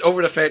can't get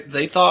over the fact that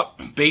they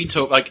thought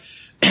Beethoven,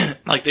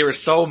 like they were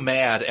so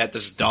mad at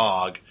this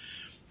dog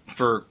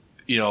for,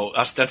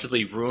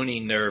 ostensibly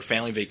ruining their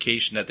family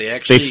vacation that they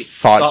actually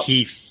thought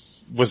he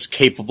was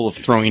capable of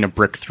throwing a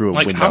brick through a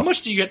window. How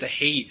much do you have to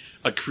hate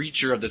a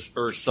creature of this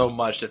earth so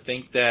much to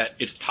think that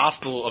it's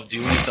possible of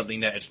doing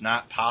something that it's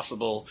not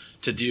possible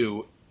to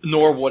do,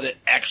 nor would it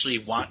actually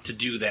want to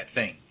do that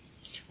thing?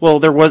 Well,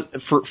 there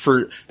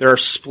are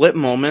split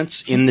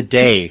moments in the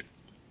day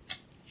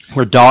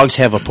where dogs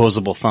have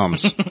opposable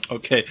thumbs.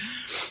 Okay.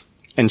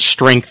 And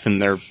strength in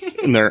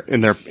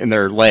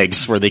their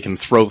legs where they can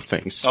throw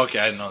things. Okay,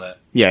 I didn't know that.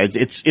 Yeah,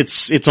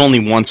 it's only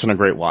once in a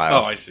great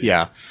while. Oh, I see.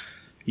 Yeah.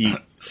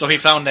 So he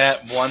found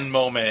that one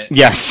moment.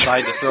 Yes.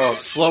 Decided to throw a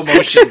slow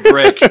motion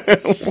brick.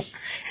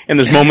 And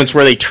there's moments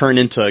where they turn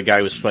into a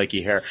guy with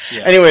spiky hair.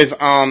 Yeah. Anyways,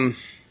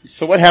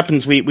 so what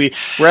happens? We're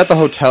at the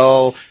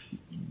hotel.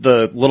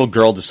 the little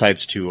girl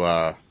decides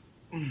to,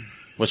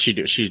 what she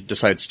do? She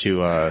decides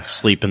to,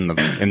 sleep in the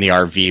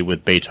RV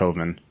with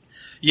Beethoven.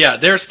 Yeah,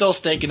 they're still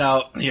staking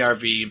out the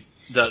RV.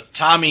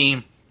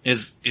 Tommy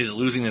is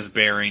losing his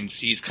bearings.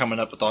 He's coming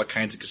up with all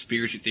kinds of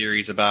conspiracy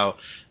theories about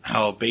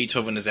how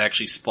Beethoven is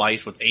actually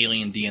spliced with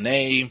alien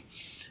DNA,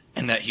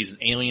 and that he's an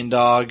alien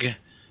dog,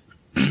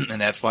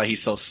 and that's why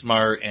he's so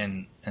smart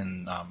and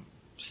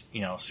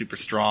super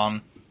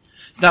strong.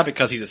 It's not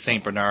because he's a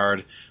Saint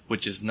Bernard,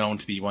 which is known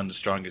to be one of the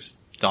strongest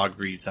dog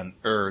breeds on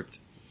Earth.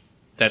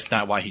 That's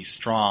not why he's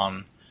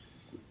strong.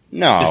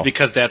 No. It's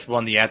because that's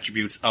one of the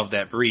attributes of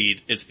that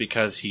breed. It's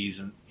because he's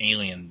an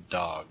alien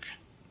dog.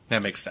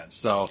 That makes sense.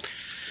 So,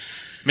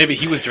 maybe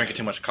he was drinking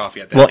too much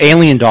coffee at that Well, time.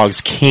 alien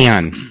dogs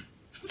can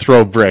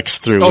throw bricks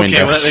through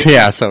windows.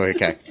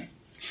 Okay.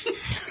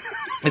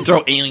 They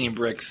throw alien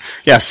bricks.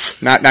 Yes,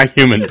 not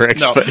human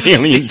bricks, No. but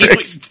alien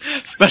bricks.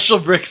 Special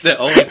bricks that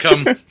only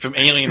come from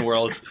alien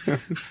worlds.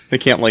 They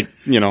can't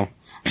No.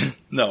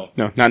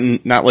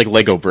 not like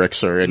Lego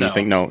bricks or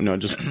anything. No,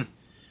 just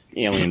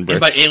alien And bricks.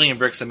 by alien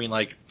bricks, I mean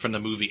like from the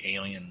movie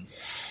Alien.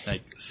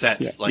 Like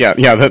sets. Yeah,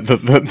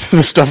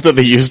 the stuff that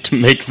they use to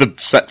make the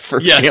set for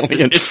Yes,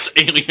 Alien. it's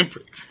alien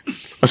bricks.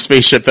 A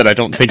spaceship that I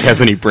don't think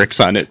has any bricks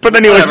on it. But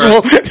anyways,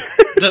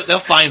 Whatever. They'll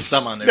find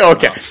some on there.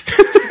 okay.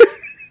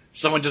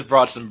 Someone just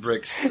brought some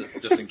bricks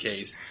just in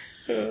case.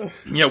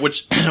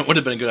 Which would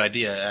have been a good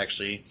idea,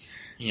 actually.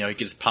 You could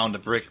just pound a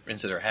brick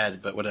into their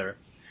head, but whatever.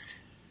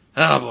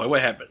 Oh boy,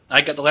 what happened?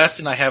 The last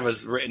thing I have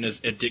is written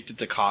is addicted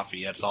to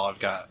coffee. That's all I've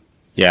got.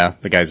 Yeah,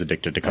 the guy's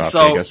addicted to coffee,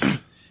 So, I guess.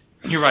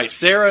 You're right.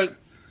 Sarah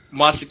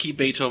wants to keep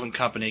Beethoven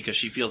company because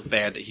she feels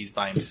bad that he's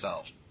by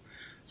himself.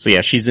 So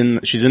yeah, she's in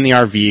the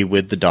RV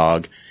with the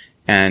dog,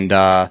 and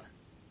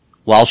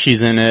while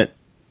she's in it,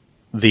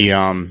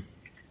 the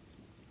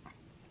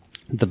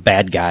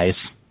bad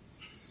guys,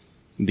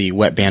 the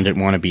wet bandit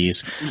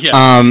wannabes,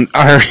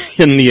 are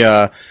in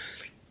the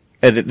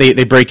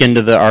they break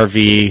into the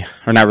RV,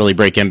 or not really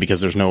break in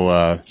because there's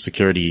no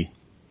security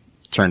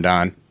turned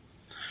on.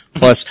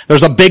 Plus,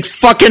 there's a big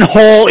fucking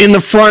hole in the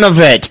front of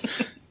it.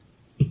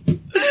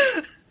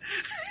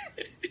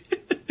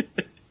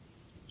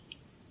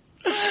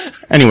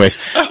 Anyways,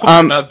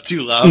 Not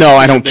too loud. no,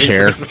 I don't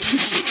care.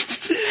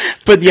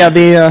 But yeah,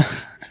 they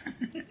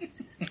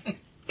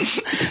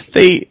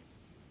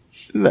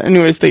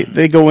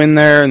go in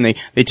there and they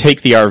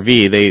take the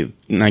RV.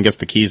 And I guess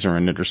the keys are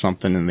in it or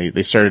something, and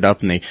they start it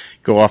up and they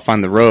go off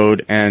on the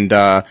road, and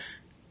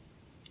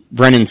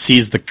Brennan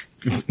sees the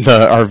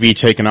RV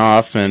taken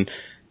off, and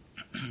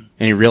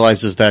he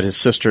realizes that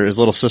his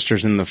little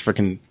sister's in the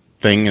frickin'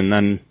 thing, and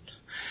then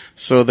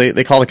so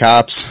they call the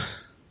cops.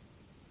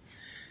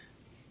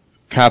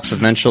 Cops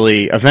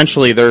eventually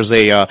there's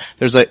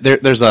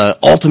a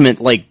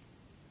ultimate like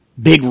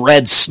big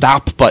red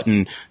stop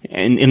button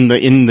in the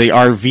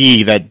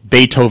RV that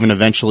Beethoven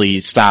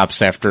eventually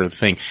stops after the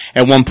thing.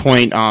 At one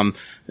point,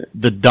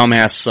 the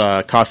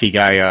dumbass coffee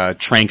guy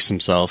tranks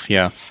himself,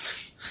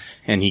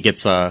 and he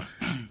gets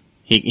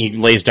he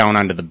lays down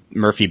onto the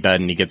Murphy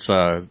bed and he gets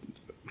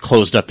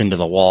closed up into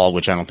the wall,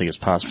 which I don't think is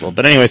possible.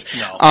 But anyways,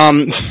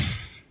 No.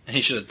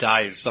 He should have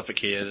died or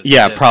suffocated.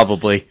 yeah,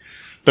 probably.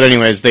 But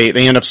anyways, they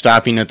end up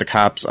stopping at the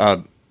cops.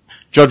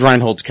 Judge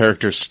Reinhold's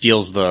character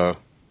steals a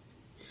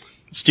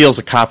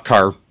cop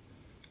car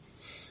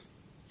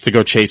to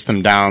go chase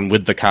them down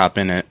with the cop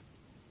in it.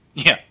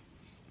 Yeah.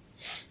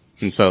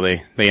 And so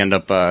they end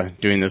up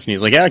doing this, and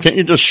he's like, "Yeah, can't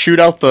you just shoot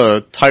out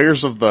the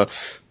tires of the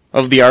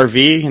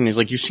RV?" And he's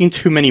like, "You've seen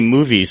too many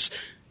movies."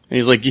 And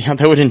he's like, "Yeah,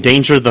 that would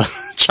endanger the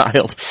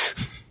child."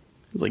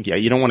 He's like, "Yeah,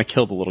 you don't want to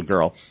kill the little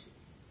girl."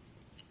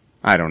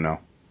 I don't know.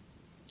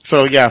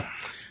 So yeah.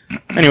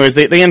 Anyways,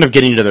 they end up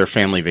getting to their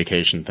family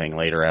vacation thing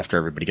later after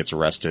everybody gets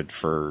arrested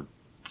for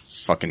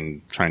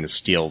fucking trying to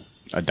steal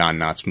a Don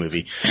Knotts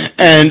movie.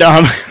 And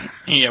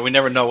Yeah, we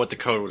never know what the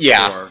code was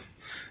for.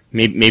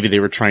 Maybe they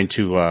were trying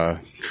to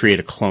create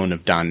a clone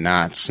of Don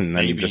Knotts and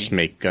then Maybe. just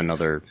make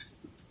another,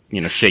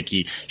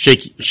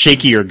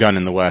 shakier gun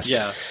in the West.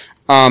 Yeah.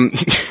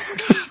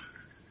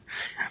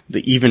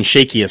 The even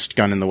shakiest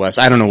gun in the West.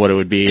 I don't know what it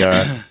would be.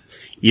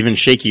 Even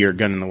shakier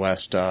gun in the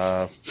West.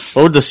 What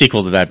would the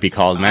sequel to that be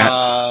called,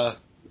 Matt?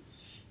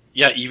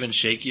 Yeah, even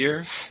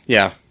shakier.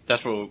 Yeah.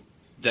 That's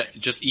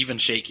just even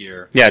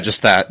shakier. Yeah,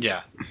 just that.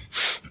 Yeah.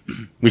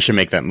 We should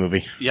make that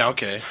movie. Yeah,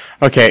 okay.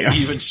 Okay.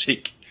 Even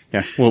shake.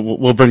 Yeah,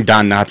 we'll bring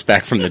Don Knotts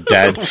back from the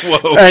dead.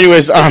 Whoa.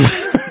 Anyways,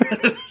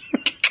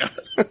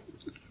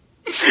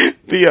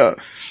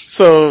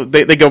 so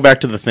they go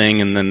back to the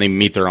thing and then they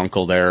meet their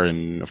uncle there,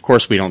 and of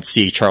course we don't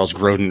see Charles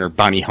Grodin or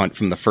Bonnie Hunt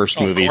from the first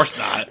movies. Of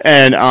course not.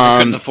 And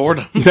Couldn't afford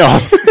them. no.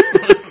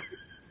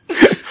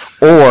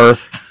 Or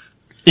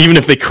even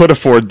if they could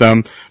afford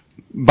them,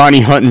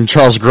 Bonnie Hunt and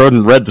Charles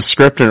Grodin read the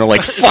script and are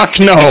like, "Fuck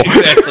no."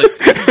 Exactly.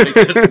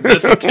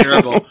 This is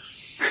terrible.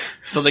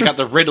 So they got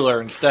the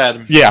Riddler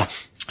instead. Yeah.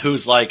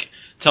 Who's like,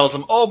 tells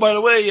them, "Oh, by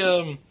the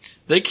way,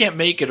 they can't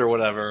make it or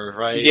whatever,"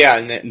 right? Yeah,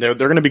 and they're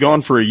going to be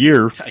gone for a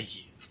year.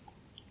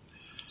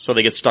 So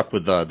they get stuck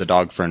with the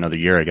dog for another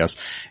year, I guess.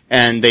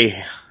 And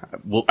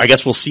I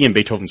guess we'll see in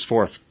Beethoven's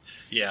Fourth.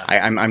 Yeah.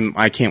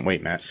 I can't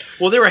wait, Matt.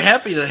 Well, they were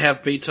happy to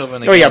have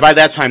Beethoven again. Oh yeah, by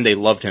that time they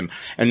loved him.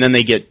 And then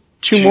they get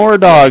two more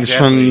dogs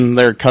from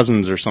their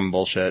cousins or some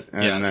bullshit.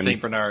 And then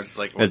St. Bernard's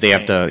like... they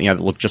have to,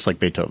 look just like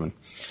Beethoven.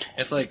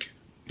 It's like...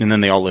 And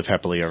then they all live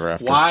happily ever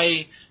after.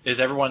 Why is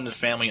everyone in this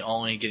family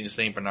only getting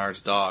St.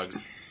 Bernard's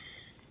dogs?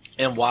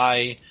 And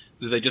why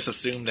do they just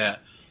assume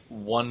that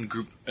one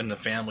group in the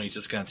family is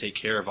just going to take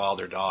care of all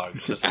their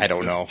dogs? That's I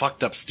don't know.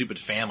 Fucked up, stupid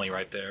family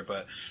right there.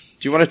 But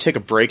do you want to take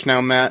a break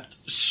now, Matt?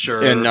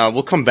 Sure. And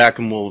we'll come back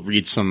and we'll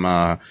read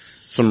some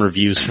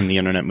reviews from the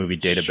Internet Movie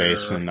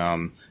Database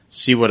and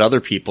see what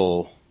other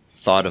people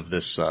thought of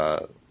this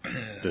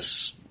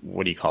this,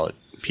 what do you call it,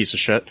 piece of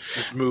shit?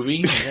 This movie,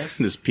 I guess.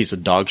 This piece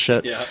of dog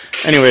shit. Yeah.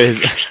 Anyways,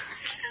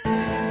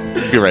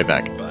 be right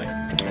back. Bye.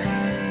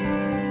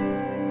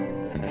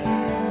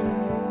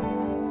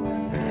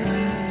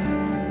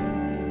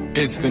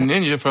 It's the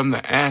ninja from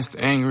the Ask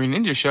the Angry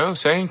Ninja Show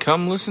saying,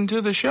 come listen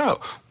to the show.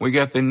 We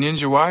got the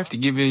ninja wife to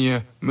give you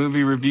your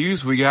movie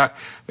reviews. We got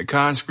the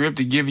conscript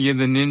to give you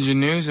the ninja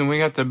news. And we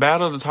got the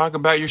battle to talk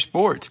about your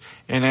sports.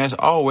 And as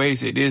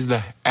always, it is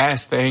the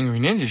Ask the Angry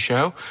Ninja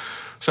Show.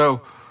 So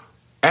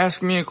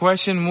ask me a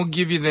question and we'll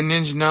give you the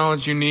ninja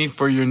knowledge you need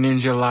for your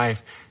ninja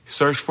life.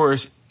 Search for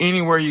us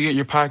anywhere you get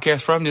your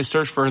podcast from. Just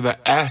search for the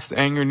Ask the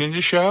Angry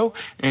Ninja Show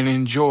and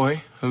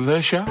enjoy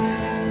the show.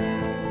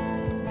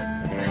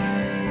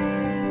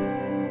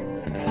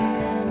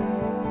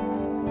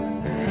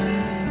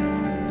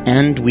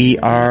 And we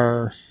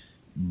are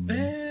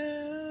back.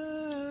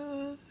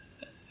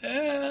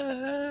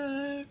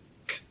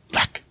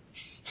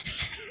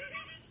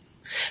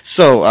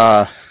 So,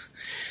 I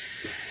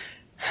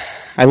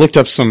looked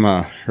up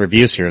some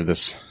reviews here of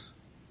this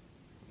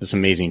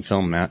amazing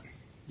film, Matt.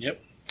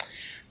 Yep.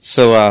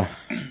 So,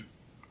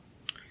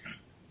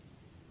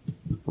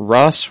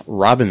 Ross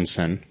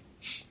Robinson,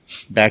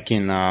 back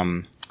in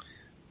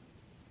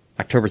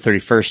October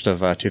 31st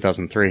of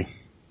 2003.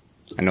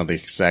 I know the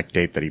exact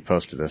date that he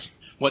posted this.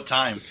 What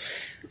time?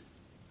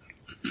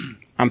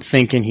 I'm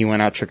thinking he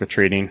went out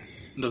trick-or-treating.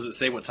 Does it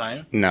say what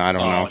time? No, I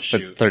don't know.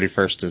 Shoot. But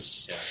 31st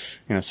is,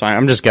 so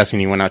I'm just guessing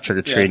he went out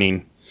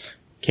trick-or-treating,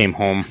 came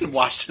home,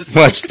 watched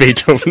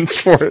Beethoven's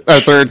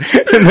Third,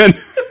 and then...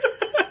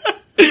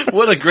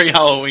 What a great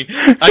Halloween.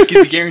 I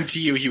can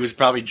guarantee you he was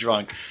probably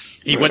drunk.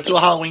 He went to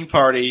a Halloween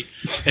party,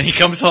 and he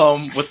comes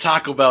home with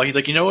Taco Bell. He's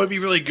like, you know what would be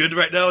really good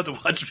right now? To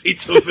watch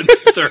Beethoven's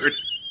Third.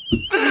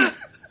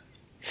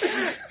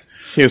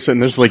 He was sitting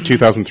there's like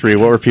 2003.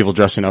 What were people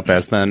dressing up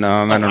as then?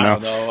 I don't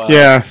know.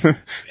 Yeah.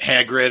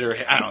 Hagrid or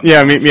I don't know.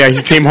 Yeah, I mean,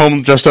 he came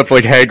home dressed up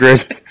like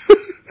Hagrid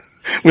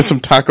with some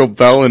Taco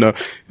Bell and a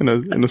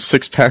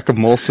 6-pack of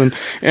Molson.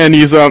 And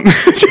he's, Wow.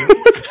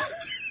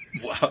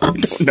 I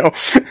don't know.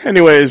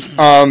 Anyways,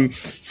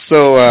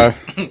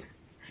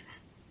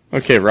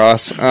 okay,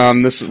 Ross,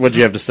 this is what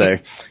you have to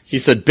say. He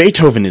said,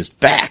 Beethoven is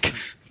back.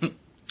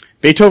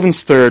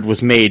 Beethoven's Third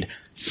was made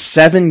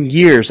 7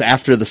 years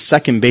after the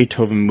second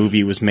Beethoven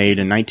movie was made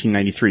in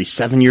 1993.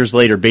 7 years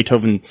later,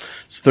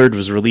 Beethoven's Third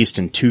was released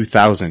in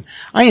 2000.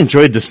 I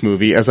enjoyed this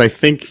movie as I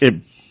think it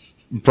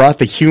brought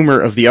the humor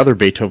of the other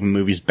Beethoven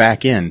movies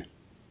back in.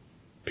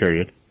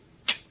 Period.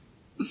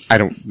 I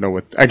don't know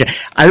what... Okay.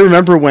 I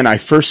remember when I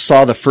first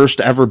saw the first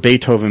ever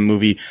Beethoven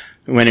movie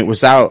when it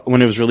was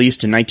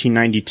released in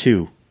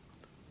 1992.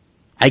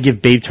 I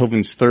give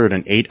Beethoven's Third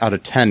an 8 out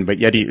of 10, but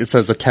yet it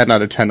says a 10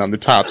 out of 10 on the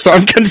top, so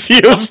I'm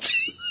confused.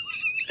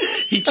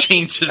 He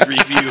changed his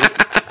review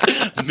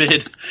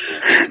midway.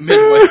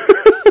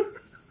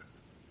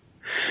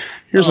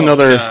 Here's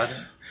another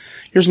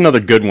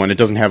good one. It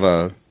doesn't have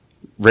a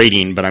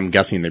rating, but I'm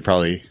guessing they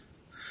probably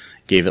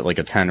gave it like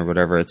a 10 or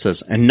whatever. It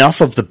says,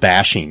 enough of the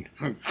bashing.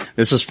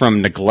 This is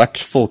from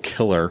Neglectful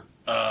Killer,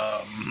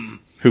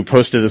 who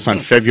posted this on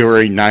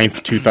February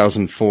 9th,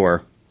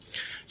 2004.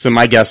 So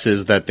my guess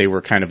is that they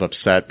were kind of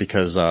upset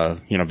because,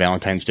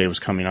 Valentine's Day was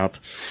coming up.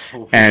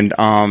 And,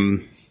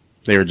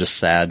 they were just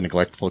sad,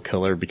 Neglectful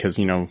Killer, because,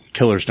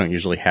 killers don't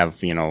usually have,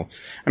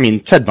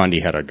 Ted Bundy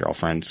had a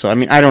girlfriend. So,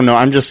 I don't know.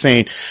 I'm just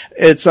saying,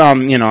 it's,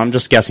 I'm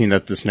just guessing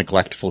that this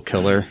Neglectful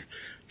Killer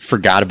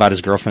forgot about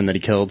his girlfriend that he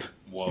killed.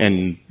 Whoa.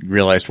 And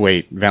realized,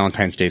 wait,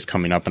 Valentine's Day's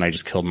coming up and I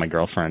just killed my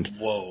girlfriend.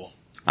 Whoa.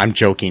 I'm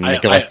joking,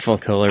 Neglectful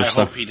Killer. I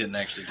hope he didn't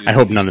actually do that. I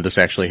hope none of this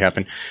actually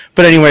happened.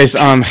 But anyways,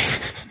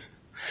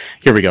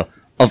 here we go.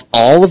 Of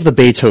all of the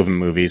Beethoven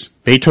movies,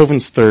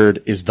 Beethoven's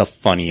Third is the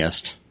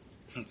funniest.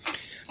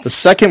 The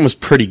second was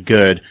pretty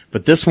good,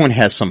 but this one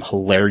has some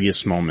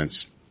hilarious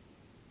moments.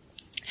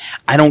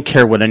 I don't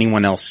care what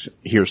anyone else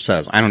here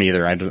says. I don't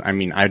either.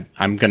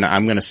 I'm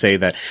gonna say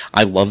that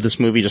I love this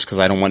movie just because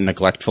I don't want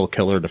Neglectful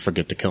Killer to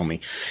forget to kill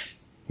me.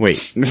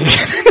 Wait.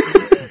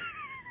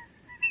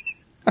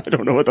 I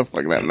don't know what the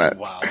fuck that meant.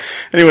 Wow.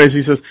 Anyways,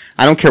 he says,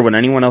 I don't care what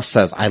anyone else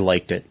says. I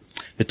liked it.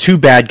 The two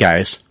bad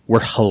guys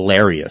were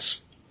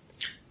hilarious.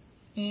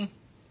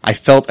 I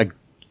felt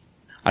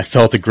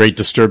a great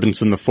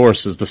disturbance in the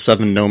force as the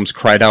seven gnomes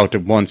cried out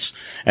at once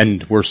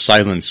and were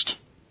silenced.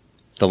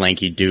 the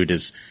lanky dude,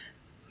 is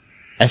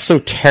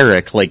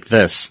esoteric like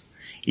this.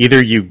 Either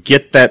you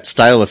get that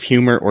style of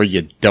humor or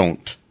you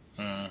don't.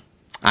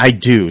 I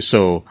do,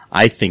 so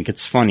I think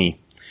it's funny.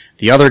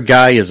 The other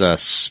guy is a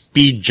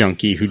speed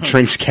junkie who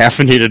drinks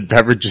caffeinated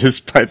beverages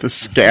by the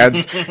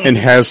scads and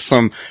has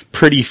some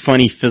pretty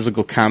funny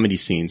physical comedy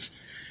scenes.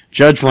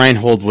 Judge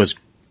Reinhold was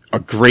a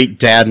great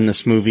dad in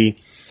this movie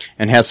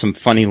and has some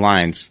funny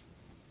lines.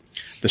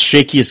 The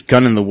shakiest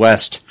gun in the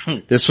West.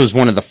 This was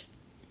one of the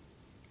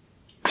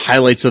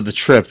highlights of the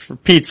trip. For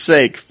Pete's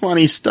sake,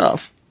 funny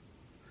stuff.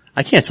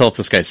 I can't tell if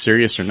this guy's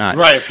serious or not.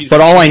 Right. But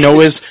all I know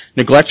is,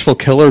 neglectful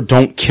killer,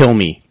 don't kill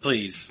me.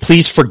 Please.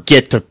 Please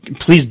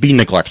please be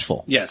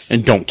neglectful. Yes.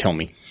 And don't kill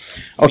me.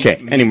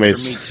 Okay,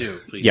 anyways. For me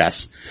too, please.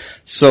 Yes.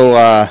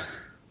 So,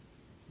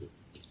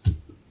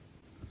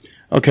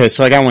 okay,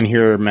 so I got one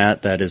here,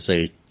 Matt, that is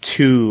a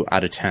 2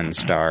 out of 10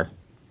 star.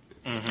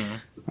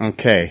 Mm-hmm.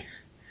 Okay.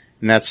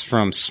 And that's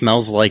from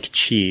Smells Like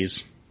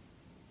Cheese.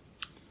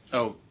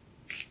 Oh,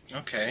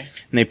 okay.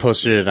 And they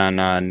posted it on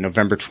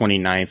November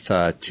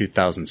 29th,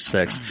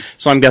 2006.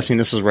 So I'm guessing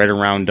this is right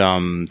around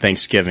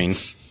Thanksgiving.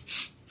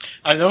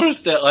 I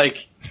noticed that,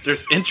 like,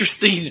 there's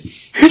interesting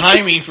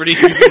timing for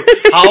these people.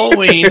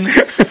 Halloween,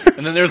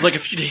 and then there's, like, a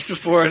few days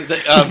before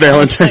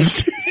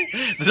Valentine's Day.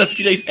 There's a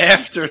few days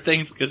after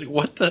Thanksgiving.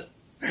 What the?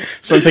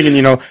 So I'm thinking,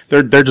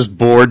 they're just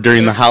bored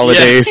during the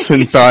holidays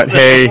and thought,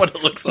 hey, what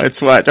it looks like.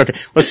 let's watch. Okay,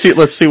 let's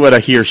see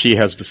what he or she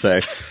has to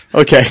say.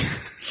 Okay.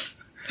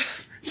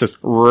 It says,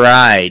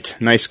 right.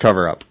 Nice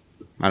cover up.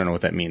 I don't know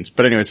what that means.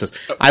 But anyway, it says,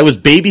 I was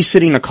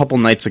babysitting a couple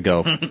nights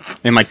ago,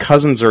 and my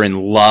cousins are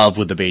in love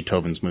with the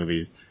Beethoven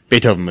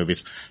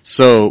movies.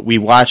 So we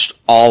watched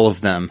all of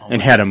them and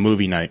had a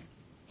movie night.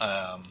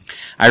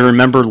 I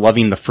remember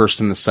loving the first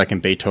and the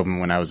second Beethoven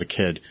when I was a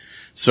kid.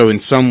 So in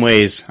some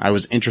ways, I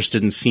was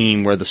interested in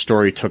seeing where the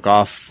story took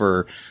off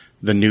for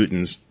the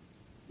Newtons.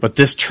 But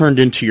this turned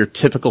into your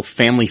typical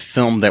family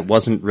film that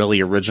wasn't really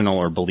original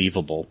or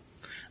believable.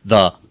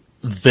 The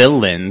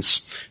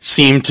villains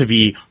seemed to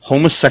be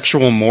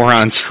homosexual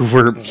morons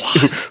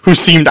who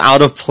seemed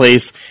out of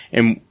place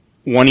and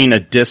wanting a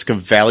disc of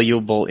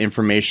valuable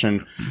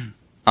information.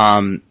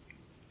 And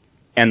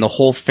the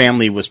whole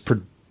family was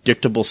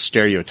predictable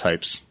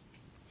stereotypes.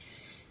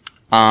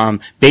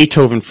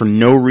 Beethoven, for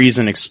no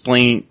reason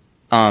explained,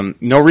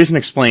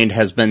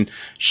 has been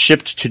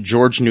shipped to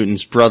George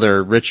Newton's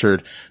brother,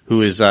 Richard,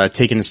 who is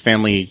taking his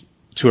family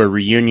to a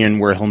reunion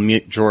where he'll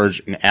meet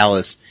George and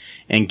Alice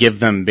and give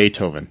them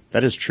Beethoven.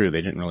 That is true.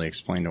 They didn't really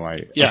explain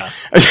why. Yeah.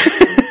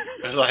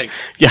 It was like...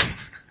 Yeah.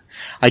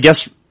 I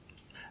guess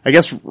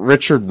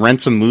Richard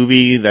rents a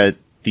movie that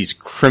these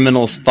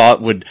criminals thought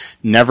would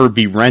never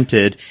be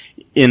rented.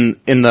 In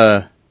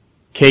the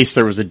case,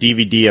 there was a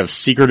DVD of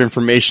secret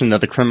information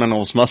that the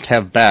criminals must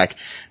have back.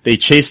 They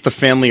chase the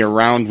family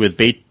around with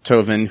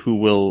Beethoven, who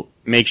will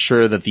make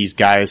sure that these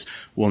guys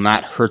will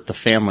not hurt the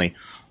family.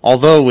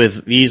 Although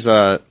with these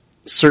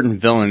certain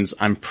villains,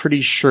 I'm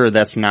pretty sure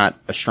that's not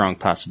a strong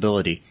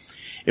possibility.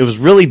 It was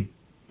really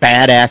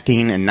bad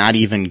acting and not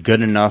even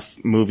good enough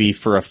movie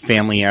for a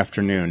family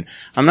afternoon.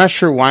 I'm not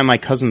sure why my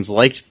cousins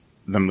liked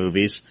the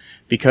movies,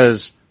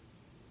 because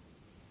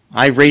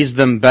I raised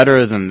them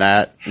better than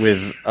that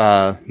with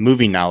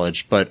movie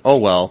knowledge, but oh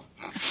well.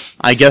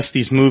 I guess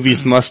these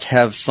movies must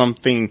have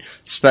something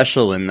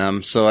special in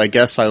them, so I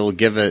guess I will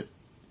give it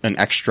an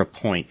extra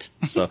point.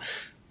 So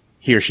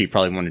he or she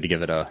probably wanted to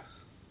give it a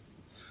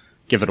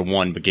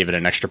 1, but gave it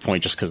an extra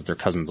point just because their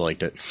cousins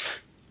liked it.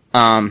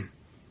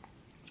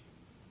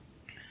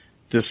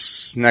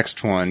 This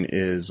next one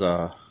is,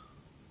 I'm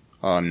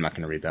not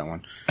going to read that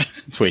one.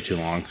 It's way too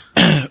long.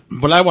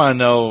 What I want to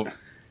know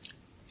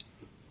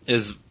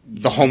is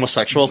the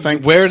homosexual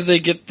thing. Where did they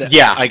get that?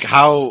 Yeah. Like,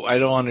 how, I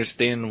don't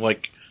understand,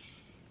 like,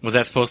 was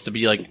that supposed to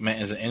be, like,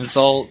 meant as an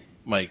insult?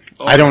 Like,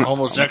 I don't,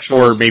 homosexual?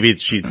 Or maybe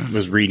she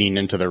was reading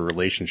into their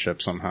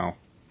relationship somehow.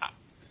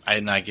 I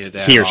did not get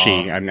that. He or at all.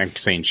 she. I'm not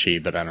saying she,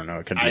 but I don't know.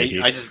 It could be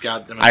he. I just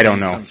got them. I don't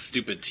know. Some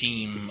stupid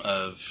team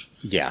of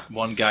Yeah.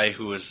 one guy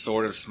who was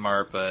sort of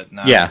smart, but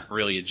not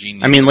really a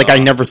genius. I mean, like, at I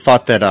all. never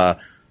thought that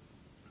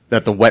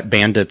the Wet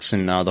Bandits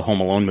and the Home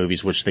Alone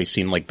movies, which they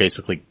seem like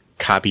basically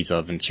copies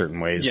of in certain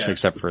ways,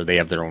 except for they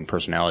have their own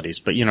personalities.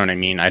 But you know what I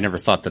mean? I never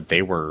thought that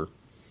they were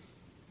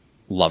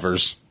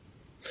lovers.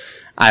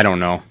 I don't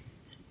know.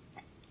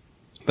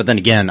 But then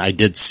again, I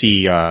did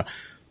see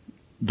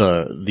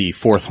the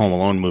fourth Home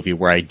Alone movie,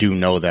 where I do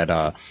know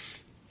that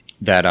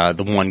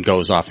the one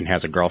goes off and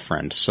has a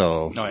girlfriend.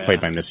 So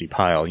played by Missy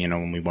Pyle. You know,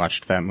 when we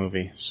watched that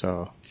movie.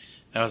 So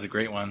that was a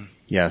great one.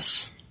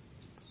 Yes.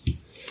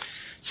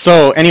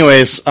 So,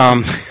 anyways,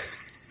 and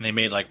they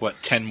made like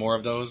what 10 more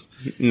of those?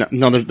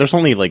 No, there's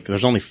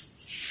only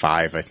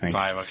 5, I think.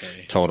 5,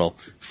 okay. Total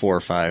 4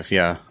 or 5.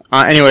 Yeah.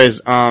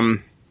 Anyways,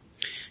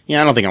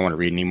 yeah, I don't think I want to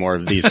read any more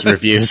of these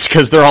reviews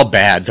because they're all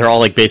bad. They're all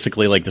like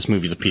basically like this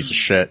movie's a piece of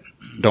shit.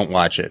 Don't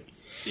watch it.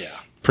 Yeah.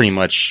 Pretty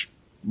much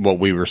what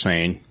we were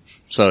saying.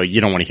 So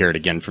you don't want to hear it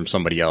again from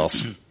somebody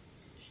else.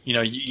 You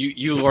know,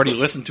 you already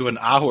listened to an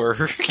hour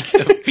of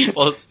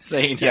people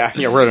saying, Yeah,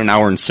 we're at an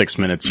hour and 6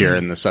 minutes here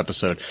in this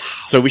episode.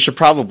 So we should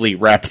probably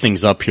wrap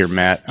things up here,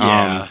 Matt.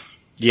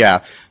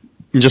 Yeah.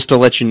 Just to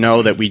let you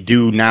know that we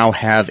do now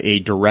have a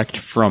Direct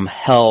from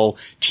Hell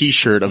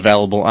t-shirt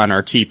available on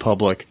our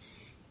TeePublic.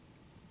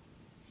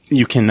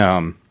 You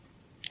can,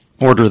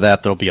 order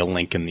that. There'll be a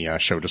link in the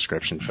show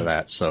description for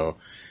that. So,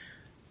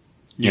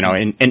 you know,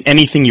 and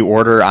anything you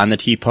order on the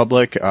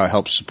TeePublic,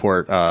 helps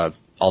support,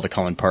 all the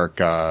Cullen Park,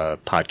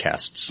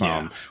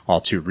 podcasts,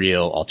 All Too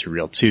Real, All Too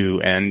Real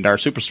 2, and our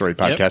Super Story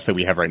podcast that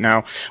we have right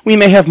now. We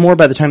may have more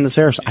by the time this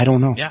airs. I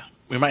don't know. Yeah.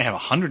 We might have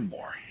 100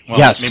 more. Well,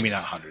 yes. Maybe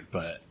not 100,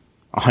 but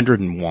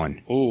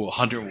 101. Ooh,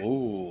 100.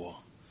 Ooh.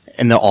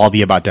 And they'll all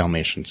be about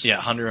Dalmatians. Yeah,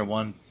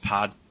 101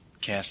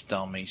 podcast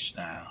Dalmatian.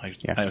 Nah,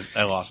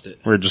 I lost it.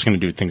 We're just going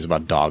to do things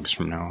about dogs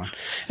from now on.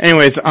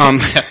 Anyways,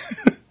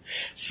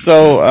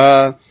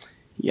 so,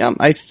 yeah,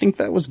 I think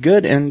that was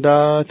good, and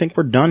I think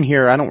we're done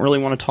here. I don't really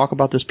want to talk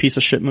about this piece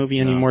of shit movie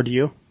anymore, do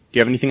you? Do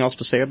you have anything else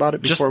to say about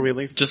it before we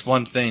leave? Just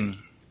one thing.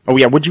 Oh,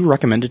 yeah, would you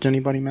recommend it to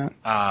anybody, Matt?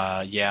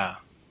 Yeah.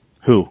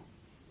 Who?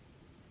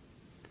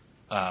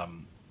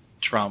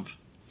 Trump.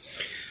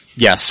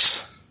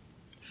 Yes.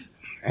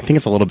 I think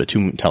it's a little bit too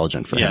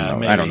intelligent for him, though.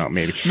 Maybe. I don't know,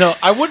 maybe. No,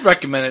 I would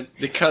recommend it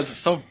because it's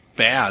so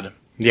bad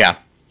Yeah.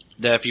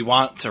 that if you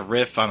want to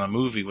riff on a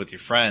movie with your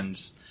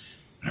friends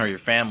or your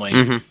family,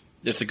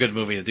 it's a good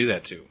movie to do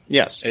that to.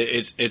 Yes.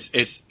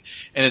 It's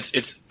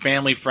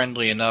family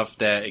friendly enough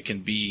that it can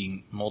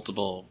be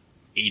multiple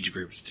age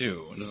groups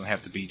too. It doesn't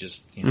have to be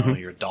just, you know,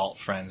 your adult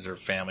friends or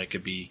family. It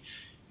could be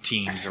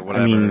teens or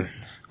whatever. I mean,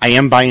 I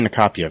am buying a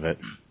copy of it.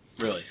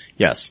 Really?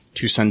 Yes.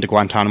 To send to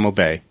Guantanamo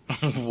Bay.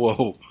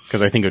 Whoa.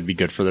 Because I think it would be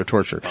good for their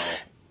torture.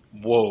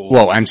 Whoa.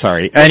 Whoa, I'm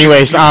sorry.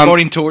 Anyways, You're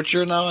promoting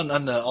torture now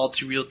on the All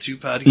Too Real 2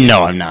 podcast?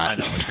 No, I'm not. I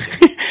know.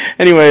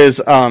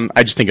 Anyways,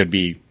 I just think it'd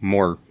be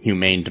more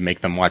humane to make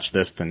them watch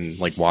this than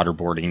like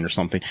waterboarding or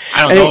something.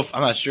 I don't know if,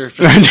 I'm not sure if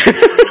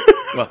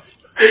it's, well,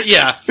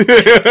 yeah,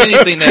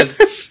 anything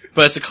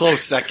but it's a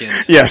close second.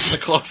 Yes.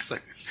 It's a close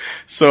second.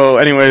 So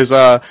anyways,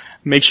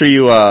 make sure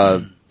you,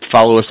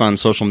 follow us on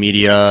social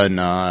media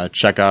and,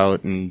 check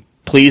out, and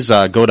please,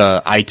 go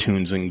to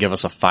iTunes and give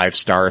us a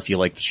 5-star if you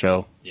like the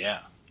show.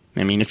 Yeah.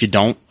 I mean, if you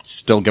don't,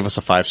 still give us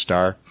a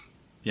 5-star.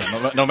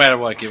 Yeah, no matter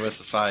what, give us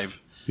a fiver.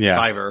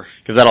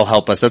 Because that'll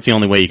help us. That's the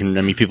only way you can,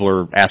 I mean, people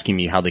are asking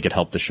me how they could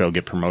help the show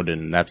get promoted,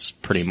 and that's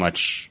pretty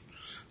much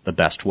the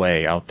best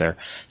way out there.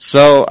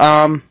 So,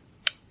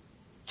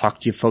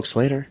 talk to you folks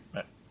later.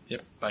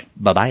 Yep, bye.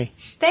 Bye-bye.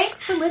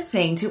 Thanks for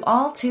listening to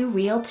All Too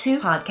Real 2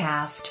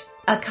 podcast,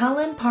 a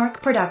Cullen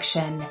Park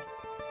production.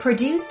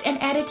 Produced and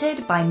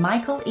edited by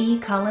Michael E.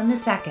 Cullen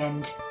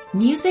II.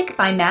 Music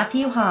by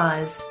Matthew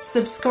Hawes.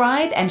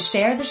 Subscribe and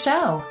share the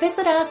show.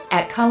 Visit us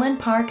at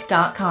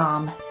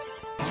cullenpark.com.